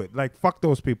 get through it, like, fuck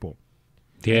those people.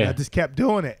 Yeah. And I just kept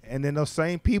doing it, and then those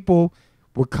same people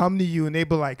would come to you and they'd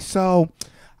be like, so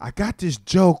I got this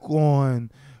joke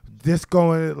on this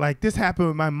going, like, this happened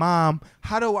with my mom.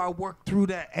 How do I work through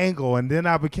that angle? And then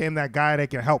I became that guy that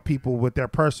can help people with their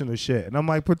personal shit. And I'm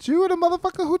like, but you were the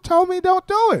motherfucker who told me don't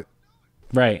do it.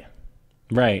 Right.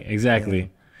 Exactly. Yeah.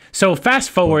 So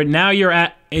fast forward, now you're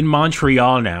in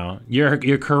Montreal now.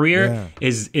 Your career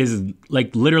is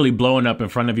like literally blowing up in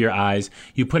front of your eyes.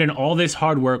 You put in all this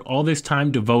hard work, all this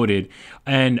time devoted,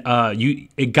 and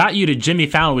it got you to Jimmy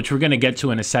Fallon, which we're gonna get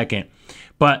to in a second.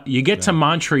 But you get to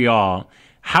Montreal.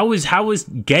 How was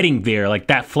getting there? Like,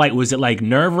 that flight, was it like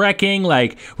nerve-wracking?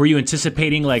 Like, were you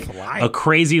anticipating like a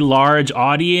crazy large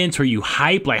audience? Were you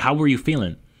hyped? Like, how were you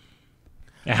feeling?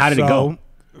 And how did it go?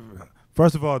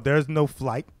 First of all, there's no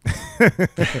flight.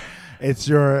 It's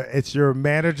your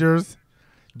managers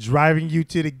driving you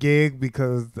to the gig,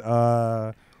 because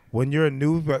when you're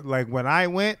new, like when I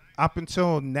went up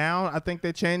until now, I think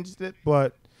they changed it,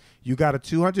 but you got a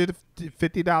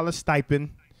 $250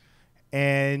 stipend,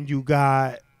 and you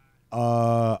got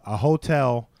a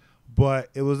hotel, but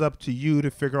it was up to you to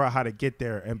figure out how to get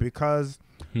there. And because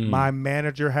my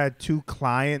manager had 2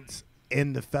 clients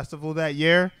in the festival that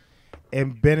year,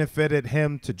 it benefited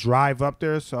him to drive up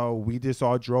there, so we just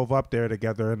all drove up there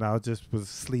together, and I was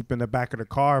asleep in the back of the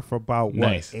car for about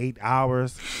Nice. 8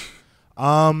 hours. So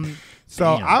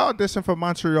Damn. I auditioned for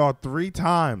Montreal 3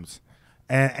 times,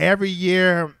 and every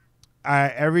year,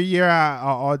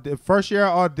 the first year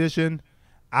I auditioned,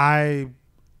 I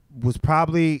was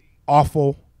probably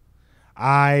awful.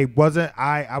 I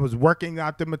was working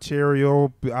out the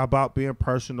material about being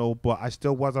personal, but I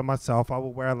still wasn't myself. I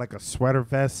would wear like a sweater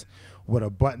vest with a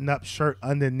button-up shirt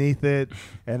underneath it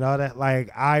and all that. Like,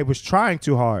 I was trying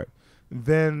too hard.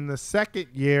 Then the second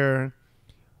year,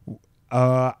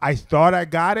 I thought I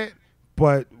got it,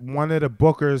 but one of the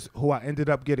bookers who I ended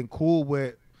up getting cool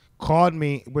with called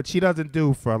me, which he doesn't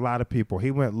do for a lot of people. He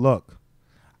went, look,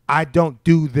 I don't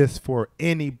do this for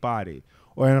anybody.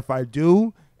 Or if I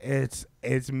do, it's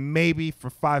maybe for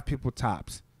 5 people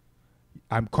tops.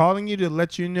 I'm calling you to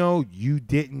let you know you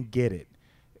didn't get it.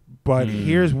 But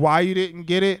here's why you didn't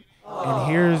get it.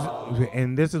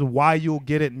 And this is why you'll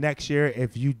get it next year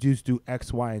if you just do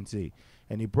X, Y, and Z.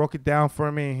 And he broke it down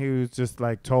for me. And he was just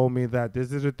like, told me that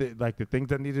this is the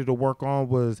things I needed to work on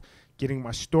was getting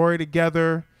my story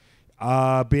together,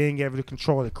 being able to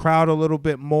control the crowd a little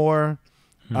bit more,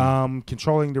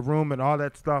 controlling the room and all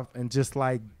that stuff, and just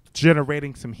like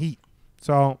generating some heat.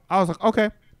 So I was like,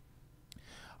 okay.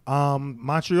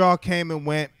 Montreal came and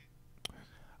went.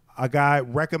 I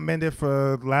got recommended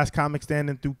for Last Comic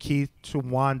Standing through Keith to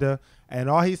Wanda, and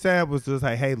all he said was just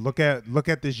like, hey, look at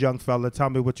this young fella. Tell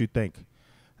me what you think.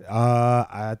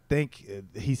 I think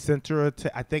he sent her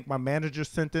I think my manager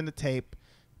sent in the tape.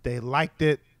 They liked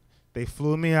it. They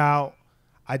flew me out.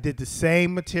 I did the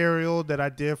same material that I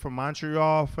did for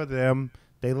Montreal for them.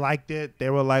 They liked it.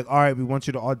 They were like, all right, we want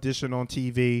you to audition on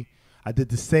TV. I did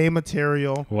the same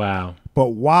material. Wow. But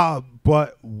while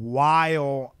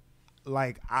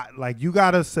you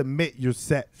gotta submit your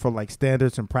set for like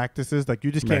standards and practices. Like,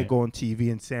 you just can't go on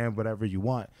TV and say whatever you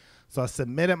want. So I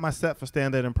submitted my set for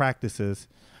standard and practices.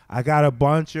 I got a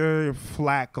bunch of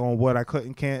flack on what I could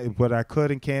and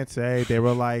can't say. They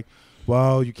were like,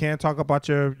 well, you can't talk about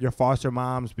your foster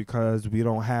moms because we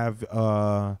don't have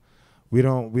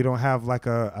like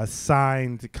a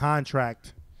signed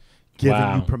contract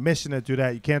giving you permission to do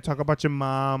that. You can't talk about your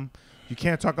mom. You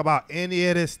can't talk about any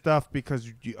of this stuff because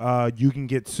you can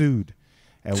get sued.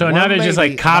 And so now they're just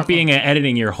like copying and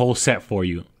editing your whole set for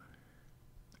you.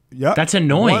 Yep. That's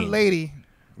annoying. One lady,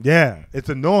 yeah, it's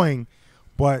annoying.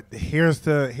 But here's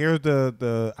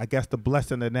the I guess the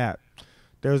blessing in that.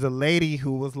 There's a lady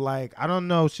who was like, I don't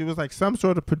know, she was like some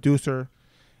sort of producer,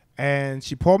 and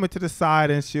she pulled me to the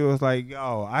side and she was like,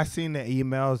 yo, I seen the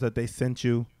emails that they sent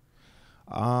you.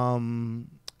 I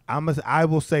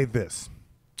will say this.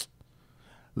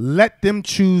 Let them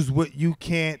choose what you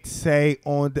can't say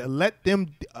on the, let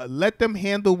them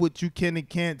handle what you can and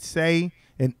can't say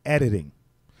in editing.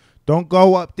 Don't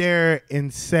go up there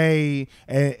and say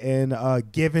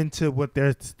and give into what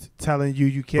they're telling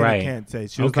you can and can't say.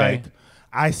 She was like,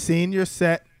 I seen your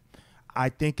set. I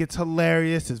think it's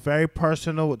hilarious. It's very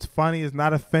personal. It's funny. It's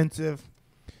not offensive.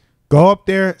 Go up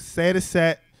there, say the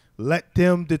set. Let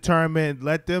them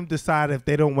decide if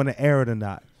they don't want to air it or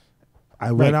not.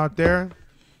 I went out there.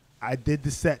 I did the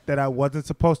set that I wasn't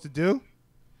supposed to do.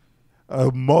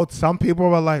 Some people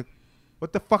were like,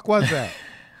 what the fuck was that?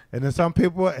 And then some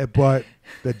people, but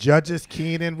the judges,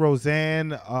 Keenan,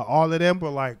 Roseanne, all of them were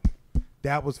like,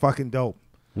 that was fucking dope.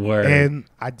 Word. And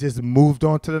I just moved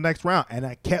on to the next round. And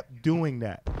I kept doing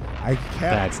that. I kept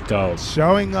That's dope.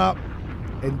 showing up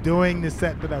and doing the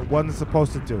set that I wasn't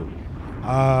supposed to do.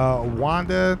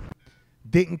 Wanda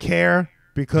didn't care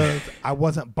because I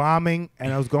wasn't bombing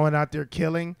and I was going out there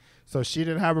killing. So she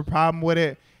didn't have a problem with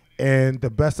it. And the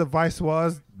best advice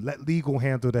was, let legal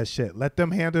handle that shit. Let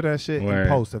them handle that shit in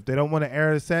post. If they don't want to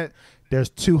air the set, there's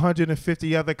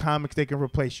 250 other comics they can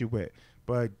replace you with.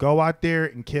 But go out there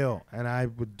and kill. And I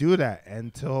would do that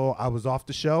until I was off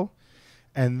the show.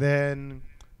 And then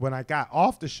when I got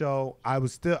off the show, I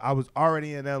was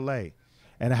already in LA.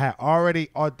 And I had already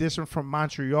auditioned from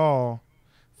Montreal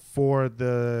for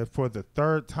the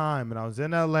third time. And I was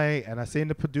in LA and I seen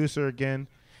the producer again.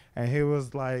 And he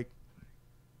was like,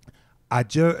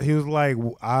 because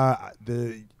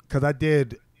I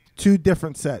did 2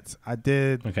 different sets. I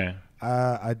did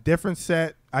a different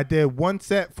set. I did one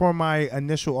set for my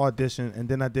initial audition, and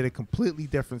then I did a completely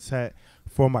different set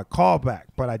for my callback.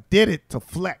 But I did it to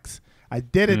flex. I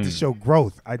did it to show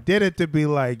growth. I did it to be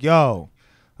like, yo,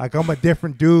 like I'm a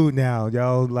different dude now,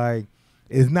 yo. Like,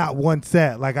 it's not one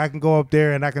set. Like, I can go up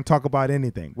there and I can talk about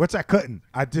anything, which I couldn't.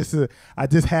 I just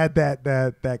had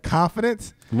that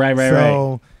confidence.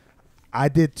 Right. I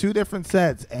did 2 different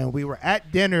sets, and we were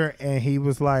at dinner, and he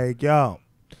was like, yo,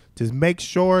 just make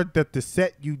sure that the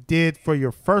set you did for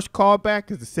your first callback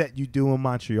is the set you do in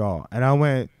Montreal. And I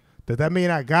went, does that mean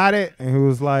I got it? And he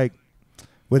was like,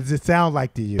 what does it sound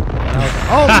like to you? And I was like,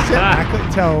 oh, shit. I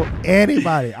couldn't tell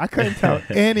anybody. I didn't tell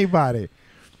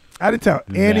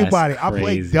anybody. I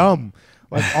played dumb.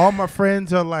 Like, all my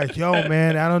friends are like, yo,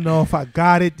 man, I don't know if I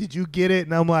got it. Did you get it?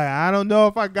 And I'm like, I don't know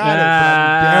if I got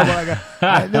it. But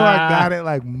I knew I got it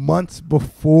like months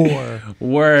before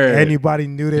anybody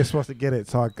knew they were supposed to get it.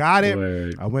 So I got it.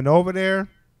 Word. I went over there.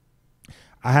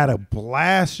 I had a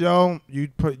blast, yo. You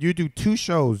do 2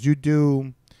 shows. You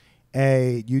do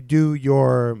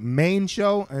your main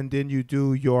show, and then you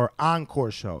do your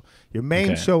encore show. Your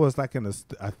main show is like in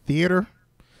a theater.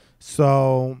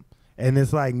 So... And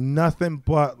it's like nothing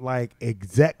but like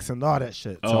execs and all that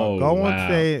shit. So go on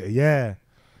stage. Yeah.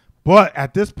 But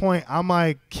at this point, I'm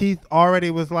like, Keith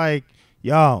already was like,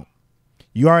 yo,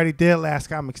 you already did Last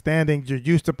Comic Standing. You're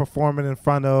used to performing in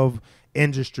front of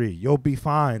industry. You'll be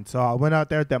fine. So I went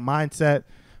out there with that mindset.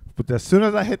 But as soon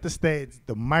as I hit the stage,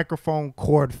 the microphone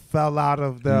cord fell out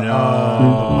of the mic,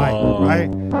 right?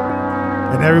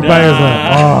 And everybody was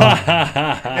like,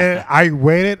 oh. And I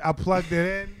waited. I plugged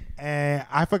it in. And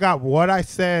I forgot what I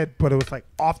said, but it was like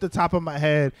off the top of my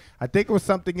head. I think it was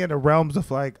something in the realms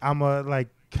of like, I'm a like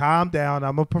calm down,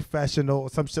 I'm a professional, or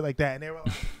some shit like that. And they were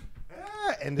like,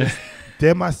 and just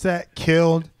did my set,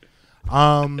 killed.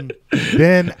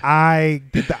 Then I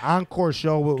did the encore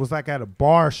show. It was like at a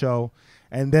bar show.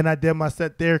 And then I did my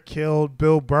set there, killed.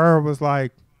 Bill Burr was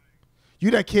like, you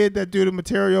that kid that do the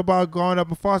material about growing up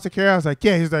in foster care? I was like,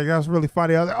 yeah. He's like, that's really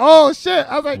funny. I was like, oh shit.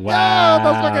 I was like, wow, yo,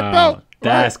 that's fucking dope.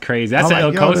 That's crazy. That's an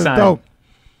ill cosign.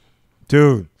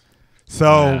 Dude.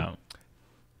 So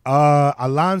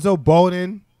Alonzo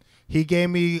Bowden, he gave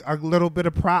me a little bit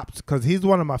of props because he's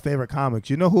one of my favorite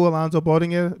comics. You know who Alonzo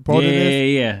Bowden is?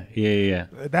 Yeah.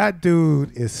 That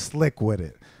dude is slick with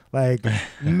it. Like,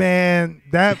 man,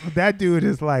 that dude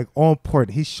is like on point.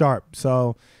 He's sharp.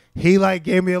 So he like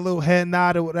gave me a little head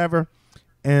nod or whatever.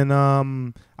 And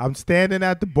I'm standing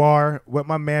at the bar with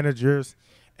my managers,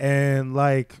 and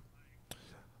like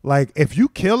if you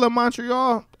kill in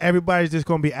Montreal, everybody's just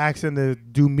gonna be asking to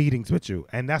do meetings with you,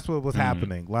 and that's what was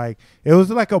happening. Like, it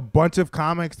was like a bunch of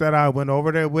comics that I went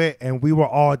over there with, and we were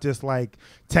all just like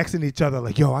texting each other,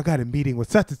 like, "Yo, I got a meeting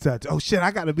with such and such. Oh shit, I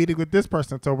got a meeting with this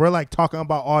person." So we're like talking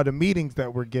about all the meetings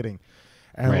that we're getting,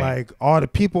 and like all the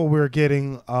people we're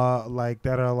getting, like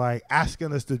that are like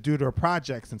asking us to do their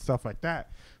projects and stuff like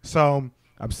that. So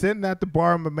I'm sitting at the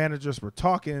bar and my managers were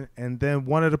talking, and then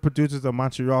one of the producers of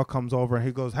Montreal comes over and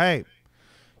he goes, hey,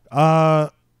 can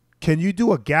you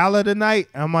do a gala tonight?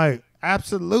 I'm like,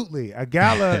 absolutely. A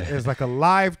gala is like a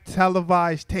live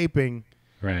televised taping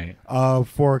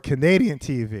for Canadian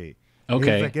TV.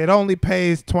 Okay. He's like, it only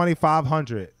pays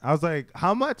 $2,500. I was like,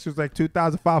 how much? It was like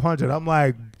 $2,500. I'm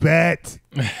like, bet.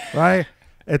 Right?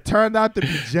 It turned out to be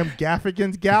Jim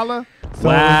Gaffigan's gala. So it was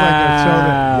like a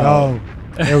show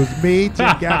that, it was me, Jim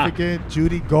Gaffigan,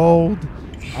 Judy Gold,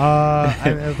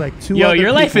 and it was like 2 other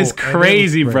your life people, is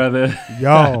crazy, brother.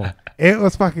 It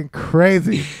was fucking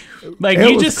crazy. Like,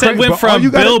 you just went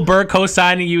from Bill Burr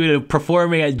co-signing you to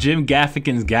performing at Jim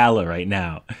Gaffigan's gala right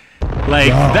now. Like,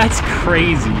 that's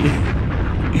crazy.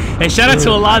 And shout out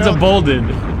to Alonzo Bolden.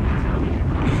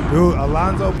 Dude,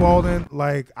 Alonzo Bolden,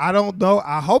 like, I don't know.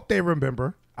 I hope they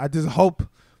remember. I just hope,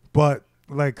 but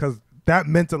like, because that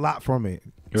meant a lot for me.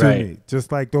 To me.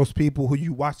 Just like those people who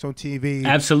you watch on TV.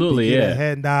 Absolutely, a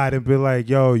head nod and be like,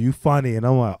 yo, you funny. And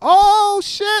I'm like, oh,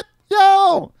 shit,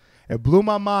 yo. It blew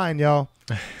my mind, yo.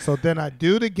 So then I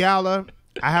do the gala.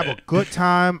 I have a good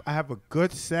time. I have a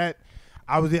good set.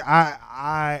 In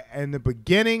the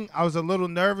beginning, I was a little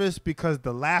nervous because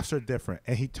the laughs are different.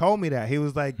 And he told me that. He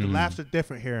was like, the laughs are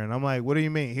different here. And I'm like, what do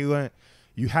you mean? He went,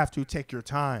 you have to take your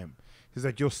time. He's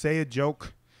like, you'll say a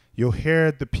joke. You'll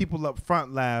hear the people up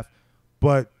front laugh.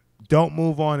 But don't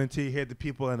move on until you hear the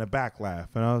people in the back laugh.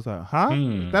 And I was like, huh?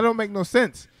 That don't make no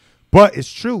sense. But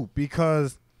it's true,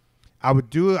 because I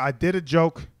did a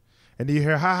joke, and you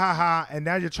hear ha, ha, ha, and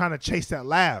now you're trying to chase that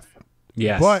laugh.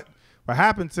 Yes. But what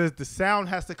happens is the sound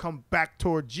has to come back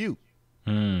towards you.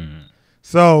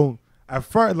 So at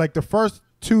first, like the first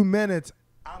 2 minutes,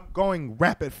 I'm going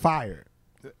rapid fire.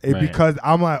 Because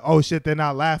I'm like, oh, shit, they're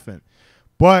not laughing.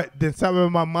 But then something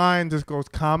in my mind just goes,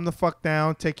 calm the fuck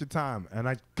down, take your time. And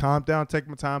I calm down, take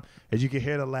my time, and you can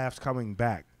hear the laughs coming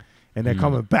back. And they're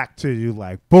coming back to you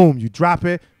like, boom, you drop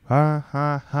it, ha,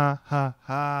 ha, ha, ha,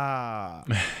 ha.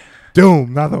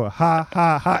 Doom, another one, ha,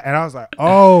 ha, ha. And I was like,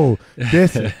 oh,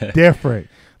 this is different.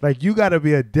 Like, you got to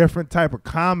be a different type of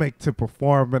comic to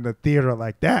perform in a theater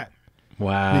like that.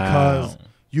 Wow. Because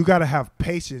you got to have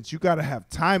patience. You got to have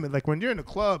time. And like when you're in a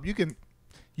club, you can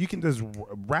just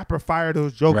rapid fire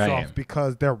those jokes off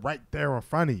because they're right there in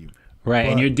front of you. Right,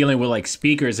 and you're dealing with like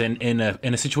speakers, and in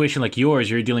a situation like yours,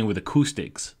 you're dealing with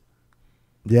acoustics.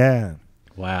 Yeah.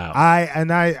 Wow.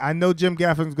 I know Jim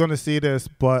Gaffigan's going to see this,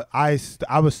 but I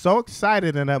was so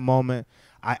excited in that moment.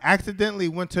 I accidentally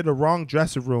went to the wrong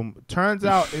dressing room. Turns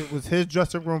out it was his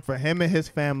dressing room for him and his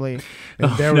family.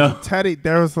 And there was a Teddy.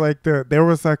 There was like a there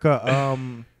was a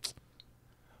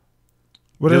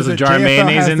jar of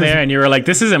mayonnaise in there, and you were like,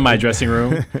 "This isn't my dressing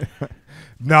room."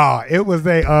 No, it was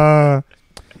the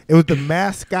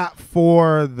mascot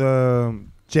for the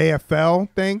JFL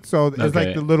thing. So it's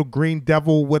like the little green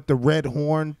devil with the red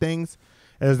horn things.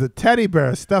 There's a teddy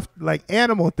bear stuffed like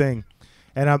animal thing,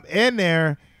 and I'm in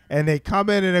there. And they come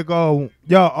in and they go,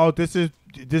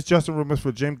 this dressing room is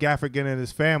for Jim Gaffigan and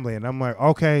his family. And I'm like,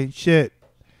 okay, shit.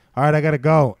 All right, I got to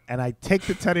go. And I take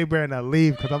the teddy bear and I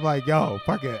leave because I'm like, yo,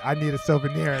 fuck it. I need a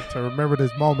souvenir to remember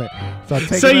this moment. So I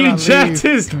take it and I leave. So you jacked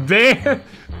his bear?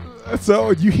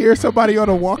 So you hear somebody on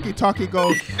a walkie-talkie go,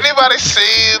 anybody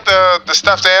see the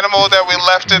stuffed animal that we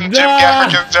left in Jim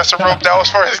Gaffigan's dressing room? That was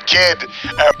for his kid.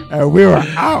 And we were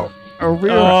out.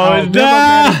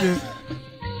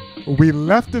 We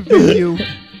left the venue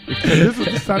because this was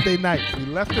a Sunday night. We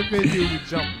left the venue. We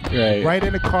jumped right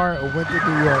in the car and went to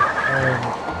New York. And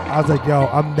I was like, yo,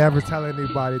 I'm never telling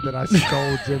anybody that I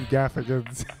stole Jim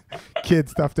Gaffigan's kid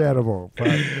stuffed animal.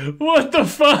 But what the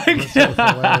fuck?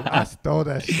 I stole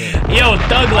that shit. Yo,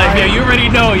 Thug Life, yo, you already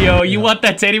know, yo. You want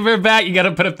that teddy bear back? You got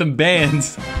to put up the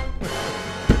bands.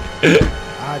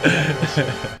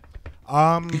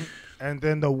 And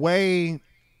then the way...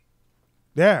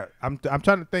 Yeah, I'm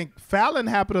trying to think. Fallon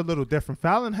happened a little different.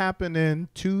 Fallon happened in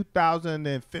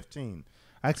 2015.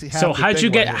 Actually, so how did you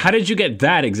get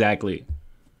that exactly?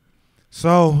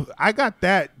 So I got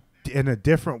that in a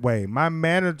different way. My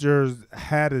managers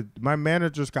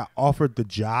got offered the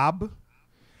job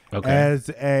as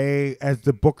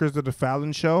the bookers of the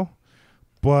Fallon Show.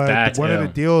 But one of the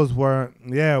deals were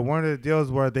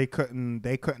they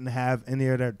couldn't have any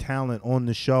of their talent on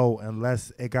the show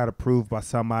unless it got approved by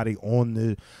somebody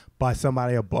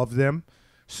above them.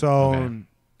 So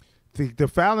the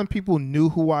Fallon people knew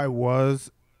who I was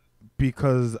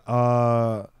because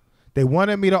they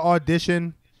wanted me to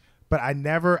audition, but I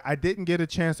didn't get a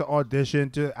chance to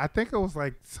audition. I think it was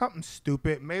like something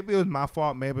stupid. Maybe it was my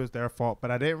fault, maybe it was their fault,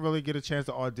 but I didn't really get a chance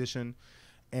to audition.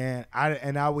 And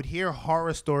I would hear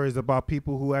horror stories about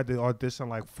people who had to audition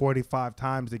like 45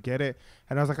 times to get it.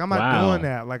 And I was like, I'm not doing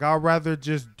that. Like, I'd rather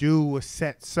just do a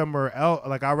set somewhere else.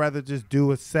 Like, I'd rather just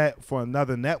do a set for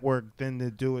another network than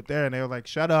to do it there. And they were like,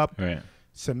 shut up,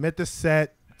 submit the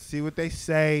set, see what they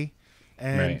say.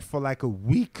 And for like a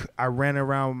week, I ran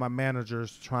around with my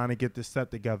managers trying to get this set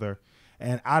together.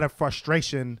 And out of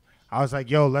frustration, I was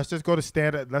like, yo, let's just go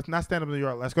to let's not stand up in New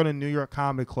York. Let's go to New York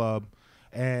Comedy Club.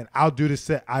 And I'll do the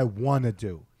set I want to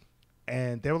do.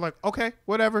 And they were like, okay,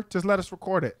 whatever. Just let us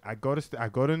record it. I go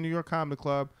to New York Comedy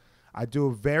Club. I do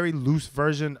a very loose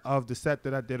version of the set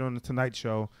that I did on the Tonight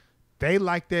Show. They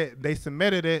liked it. They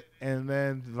submitted it. And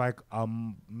then like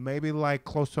maybe like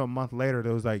close to a month later,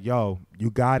 they was like, yo, you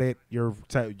got it. You're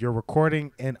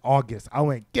recording in August. I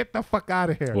went, get the fuck out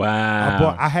of here.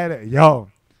 Wow. I had it. Yo,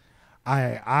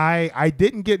 I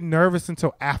didn't get nervous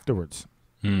until afterwards.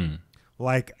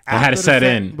 Like I had to set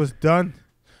in was done.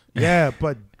 Yeah,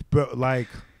 but like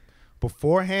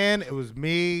beforehand, it was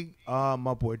me,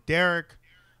 my boy Derek,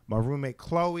 my roommate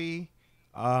Chloe,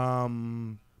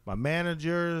 my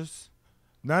managers.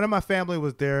 None of my family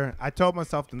was there. I told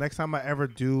myself the next time I ever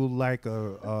do like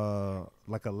a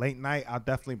late night, I'll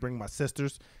definitely bring my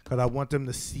sisters because I want them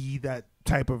to see that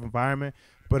type of environment.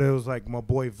 But it was like my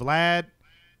boy Vlad,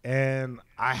 and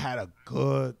I had a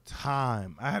good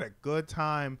time.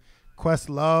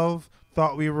 Questlove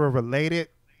thought we were related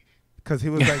because he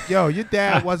was like, yo, your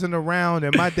dad wasn't around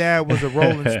and my dad was a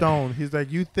Rolling Stone. He's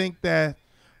like, you think that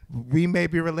we may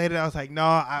be related? I was like, no,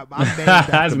 I'm named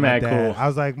after my dad. Cool. I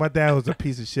was like, my dad was a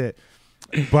piece of shit.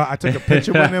 But I took a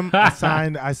picture with him. I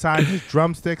signed his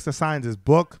drumsticks. I signed his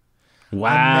book.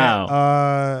 Wow.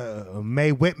 I met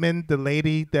Mae Whitman, the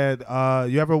lady that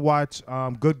you ever watch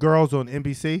Good Girls on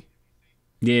NBC?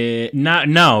 Yeah,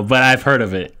 no, but I've heard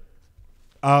of it.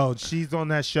 Oh, she's on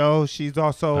that show. She's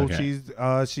also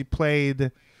she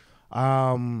played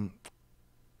George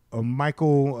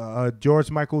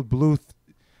Michael Bluth's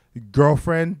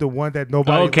girlfriend, the one that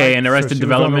nobody liked. And Arrested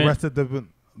Development.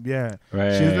 Yeah,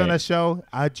 right. She was on that show.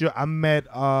 I met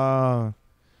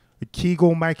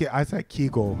Kegel Mike. I said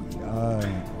Kegel.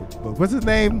 Facebook. What's his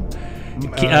name?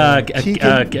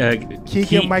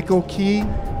 Keegan Michael Key.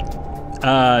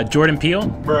 Jordan Peele.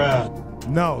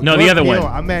 No, the other Peele,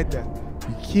 one. I meant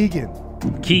Keegan.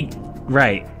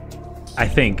 Right. I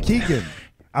think Keegan.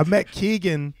 I met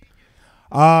Keegan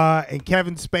and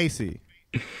Kevin Spacey.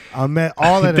 I met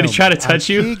all of them. Did he try to touch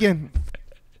you? Keegan.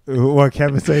 What,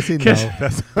 Kevin Spacey?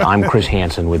 No. I'm Chris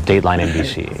Hansen with Dateline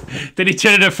NBC. Did he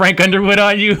turn to Frank Underwood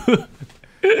on you?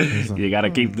 You gotta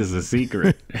keep this a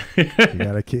secret. You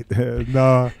gotta keep.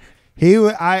 No,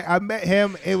 I met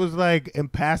him. It was like in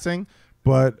passing,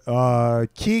 but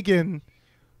Keegan.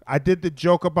 I did the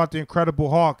joke about the Incredible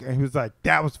Hulk, and he was like,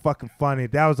 "That was fucking funny.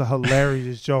 That was a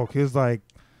hilarious joke." He was like,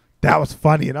 "That was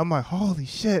funny," and I'm like, "Holy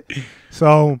shit!"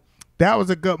 So that was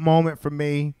a good moment for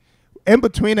me. In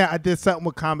between that, I did something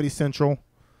with Comedy Central.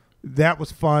 That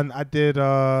was fun. I did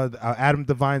Adam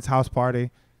Devine's house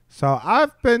party. So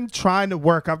I've been trying to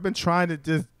work. I've been trying to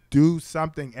just do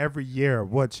something every year,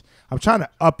 which I'm trying to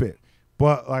up it.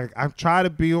 But like I'm trying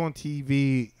to be on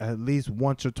TV at least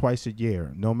once or twice a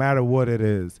year, no matter what it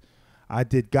is. I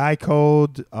did Guy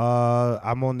Code.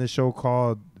 I'm on this show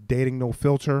called Dating No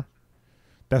Filter.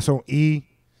 That's on E.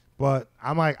 But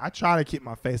I'm like, I try to keep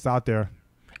my face out there.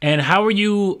 And how are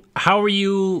you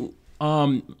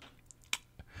gonna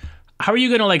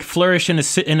like flourish in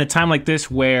a time like this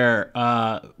where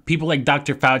people like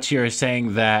Dr. Fauci are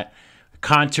saying that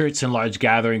concerts and large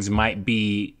gatherings might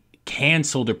be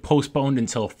canceled or postponed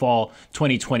until fall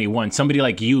 2021? Somebody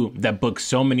like you that books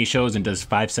so many shows and does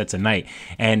 5 sets a night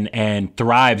and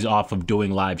thrives off of doing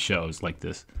live shows like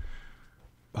this.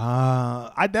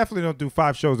 I definitely don't do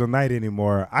 5 shows a night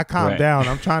anymore. I calm down.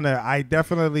 I'm trying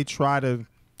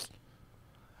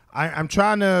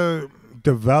to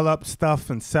develop stuff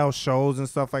and sell shows and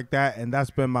stuff like that, and that's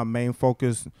been my main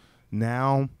focus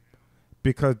now,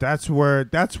 because that's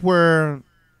where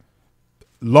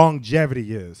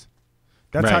longevity is.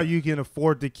 That's how you can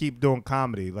afford to keep doing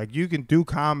comedy. Like you can do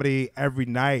comedy every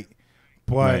night,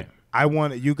 but I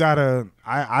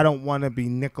don't want to be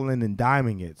nickeling and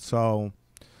diming it. So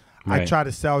I try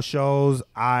to sell shows.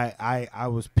 I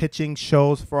was pitching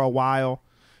shows for a while.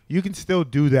 You can still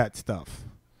do that stuff.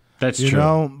 That's true. You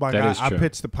know, like that is I true.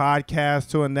 pitched the podcast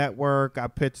to a network. I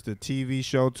pitched the TV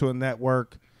show to a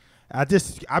network. I'm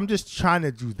just trying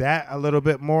to do that a little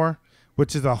bit more,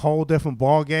 which is a whole different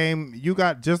ball game. You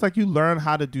got, just like you learn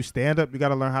how to do stand up, you got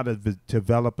to learn how to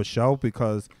develop a show,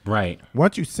 because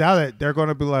once you sell it, they're going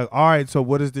to be like, all right, so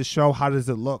what is this show? How does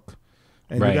it look?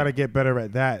 And you got to get better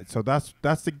at that. So that's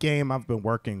the game I've been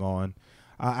working on.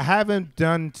 I haven't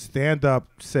done stand-up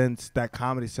since that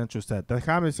Comedy Central set. The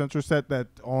Comedy Central set that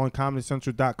on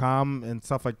ComedyCentral.com and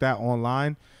stuff like that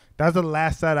online, that's the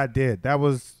last set I did. That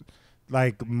was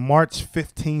like March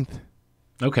 15th.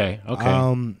 Okay.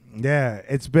 Yeah,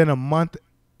 it's been a month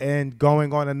and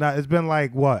going on another. It's been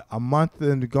like, what, a month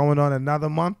and going on another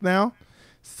month now?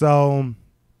 So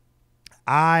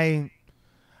I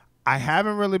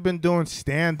haven't really been doing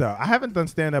stand-up. I haven't done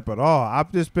stand-up at all.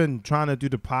 I've just been trying to do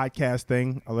the podcast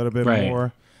thing a little bit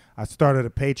more. I started a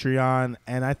Patreon,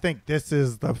 and I think this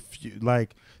is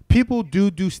like, people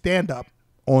do stand-up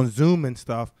on Zoom and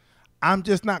stuff. I'm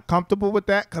just not comfortable with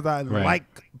that, because I like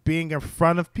being in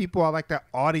front of people. I like that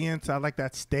audience. I like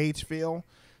that stage feel.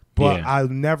 But I'll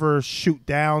never shoot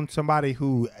down somebody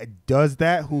who does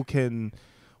that, who can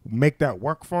make that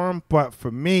work for them. But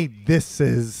for me, this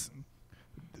is...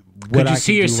 Could you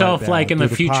see yourself like in the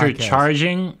future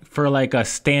charging for like a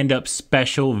stand-up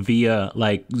special via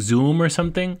like Zoom or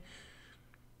something?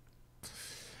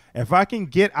 If I can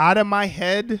get out of my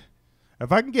head,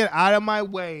 if I can get out of my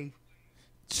way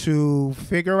to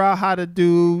figure out how to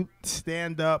do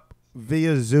stand-up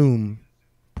via Zoom,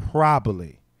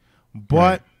 probably.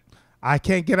 But I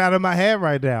can't get out of my head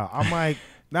right now. I'm like,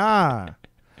 nah,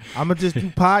 I'm going to just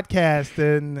do podcast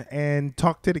and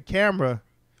talk to the camera.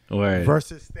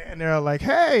 Versus standing there like,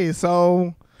 hey,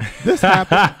 so this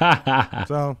happened.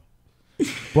 So,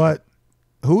 but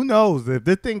who knows? If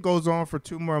this thing goes on for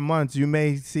 2 more months, you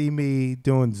may see me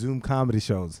doing Zoom comedy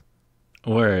shows.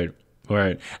 Word.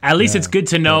 At least it's good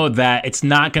to know that it's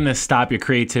not going to stop your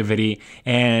creativity.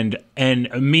 And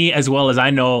me, as well as I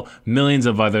know millions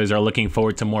of others, are looking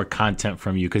forward to more content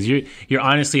from you, because you're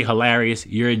honestly hilarious.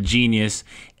 You're a genius.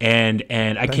 And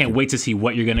I can't wait to see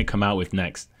what you're going to come out with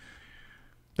next.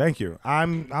 Thank you.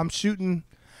 I'm shooting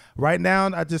right now.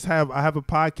 I have a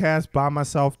podcast by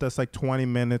myself that's like 20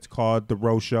 minutes called The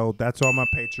Roe Show. That's on my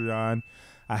Patreon.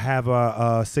 I have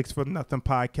a 6 for Nothing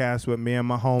podcast with me and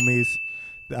my homies.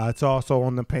 It's also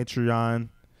on the Patreon.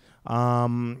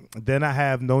 Then I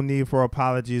have No Need for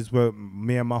Apologies with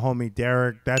me and my homie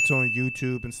Derek. That's on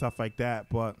YouTube and stuff like that.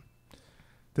 But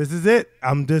this is it.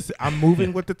 I'm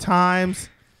moving with the times.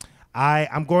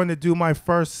 I'm going to do my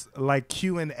first like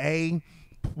Q&A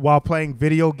while playing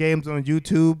video games on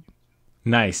YouTube.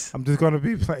 Nice. I'm just going to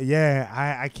be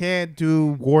I can't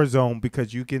do Warzone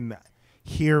because you can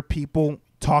hear people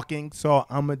talking, so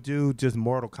I'm going to do just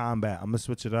Mortal Kombat. I'm going to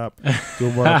switch it up.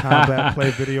 Do Mortal Kombat, play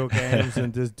video games,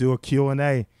 and just do a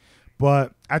Q&A.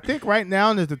 But I think right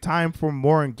now is the time for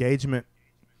more engagement,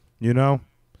 you know?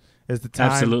 It's the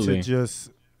time to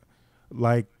just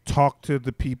like talk to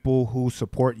the people who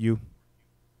support you.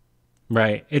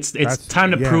 Right. It's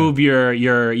time to prove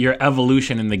your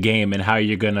evolution in the game and how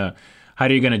you're gonna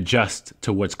adjust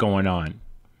to what's going on.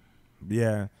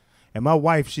 Yeah. And my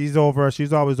wife, she's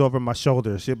always over my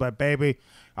shoulder. She's like, baby,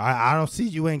 I don't see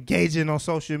you engaging on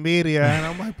social media. And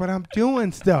I'm like, but I'm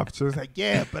doing stuff. So it's like,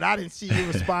 yeah, but I didn't see you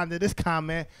respond to this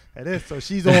comment and this. So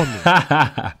she's on me.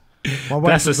 My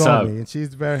wife is on me, and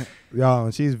she's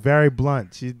very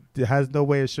blunt. She has no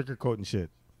way of sugarcoating shit.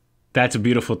 That's a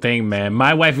beautiful thing, man.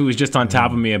 My wife was just on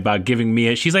top of me about giving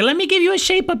me she's like, let me give you a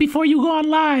shape up before you go on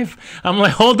live. I'm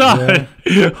like, hold on.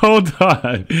 Hold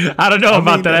on. I don't know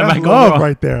about that. I might go wrong.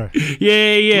 Right there.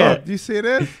 Yeah. Look, do you see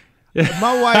this?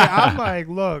 My wife, I'm like,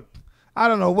 look, I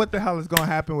don't know what the hell is going to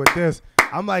happen with this.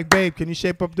 I'm like, babe, can you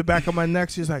shape up the back of my neck?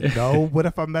 She's like, no. What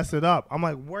if I mess it up? I'm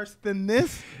like, worse than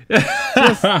this?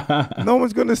 No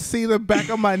one's going to see the back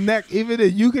of my neck. Even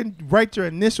if you can write your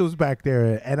initials back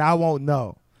there and I won't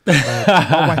know.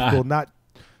 My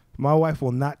wife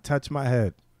will not touch my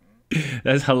head.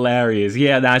 That's hilarious.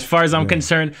 Yeah, now as far as I'm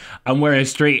concerned, I'm wearing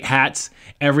straight hats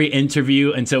every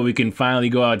interview until we can finally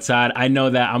go outside. I know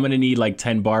that I'm going to need like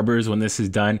 10 barbers when this is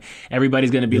done.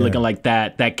 Everybody's going to be looking like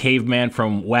that caveman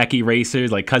from Wacky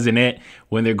Racers, like Cousin It,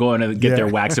 when they're going to get their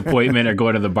wax appointment or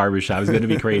going to the barbershop. It's going to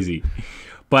be crazy.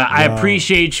 But I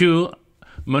appreciate you,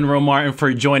 Monroe Martin,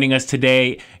 for joining us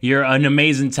today. You're an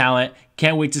amazing talent.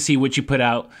 Can't wait to see what you put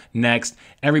out next.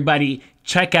 Everybody,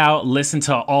 check out, listen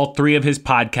to all 3 of his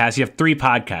podcasts. You have 3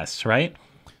 podcasts, right?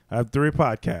 I have 3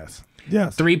 podcasts.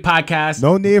 Yes. 3 podcasts.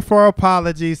 No need for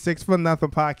apology. 6 for Nothing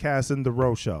podcast and the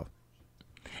Roe Show.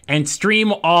 And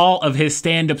stream all of his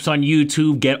stand-ups on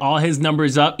YouTube. Get all his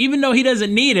numbers up, even though he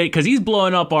doesn't need it because he's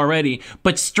blowing up already.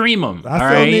 But stream them.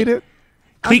 I still need it.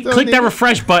 Click that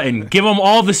refresh button. Give him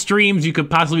all the streams you could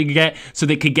possibly get so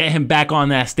they could get him back on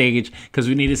that stage because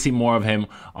we need to see more of him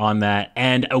on that.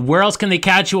 And where else can they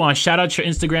catch you on? Shout out your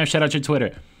Instagram. Shout out your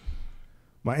Twitter.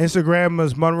 My Instagram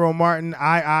is Monroe Martin.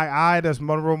 That's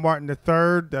Monroe Martin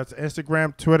III. That's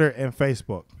Instagram, Twitter, and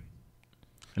Facebook.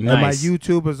 Nice. And my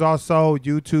YouTube is also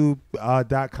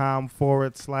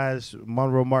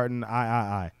youtube.com/Monroe Martin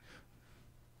III.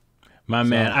 My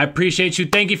man, I appreciate you.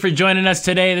 Thank you for joining us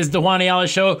today. This is the Juan Ayala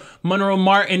Show. Monroe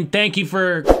Martin, thank you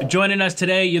for joining us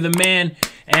today. You're the man.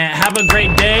 And have a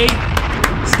great day.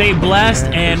 Stay blessed,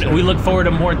 and we look forward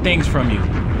to more things from you.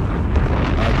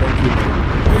 Thank you.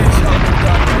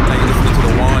 Listening to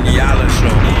the Juan Ayala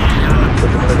Show.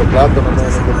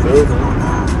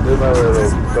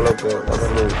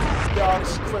 Y'all,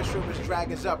 this is Chris Rivers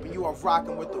Dragons Up, and you are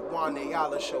rocking with the Juan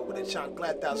Ayala Show with the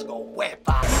chancletas go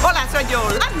huepa. Hola, soy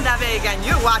Yolanda Vega, and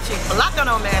you're watching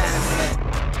Plátano Man.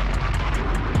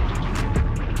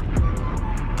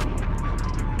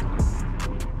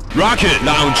 Rocket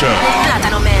Launcher.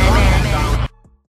 Plátano Man.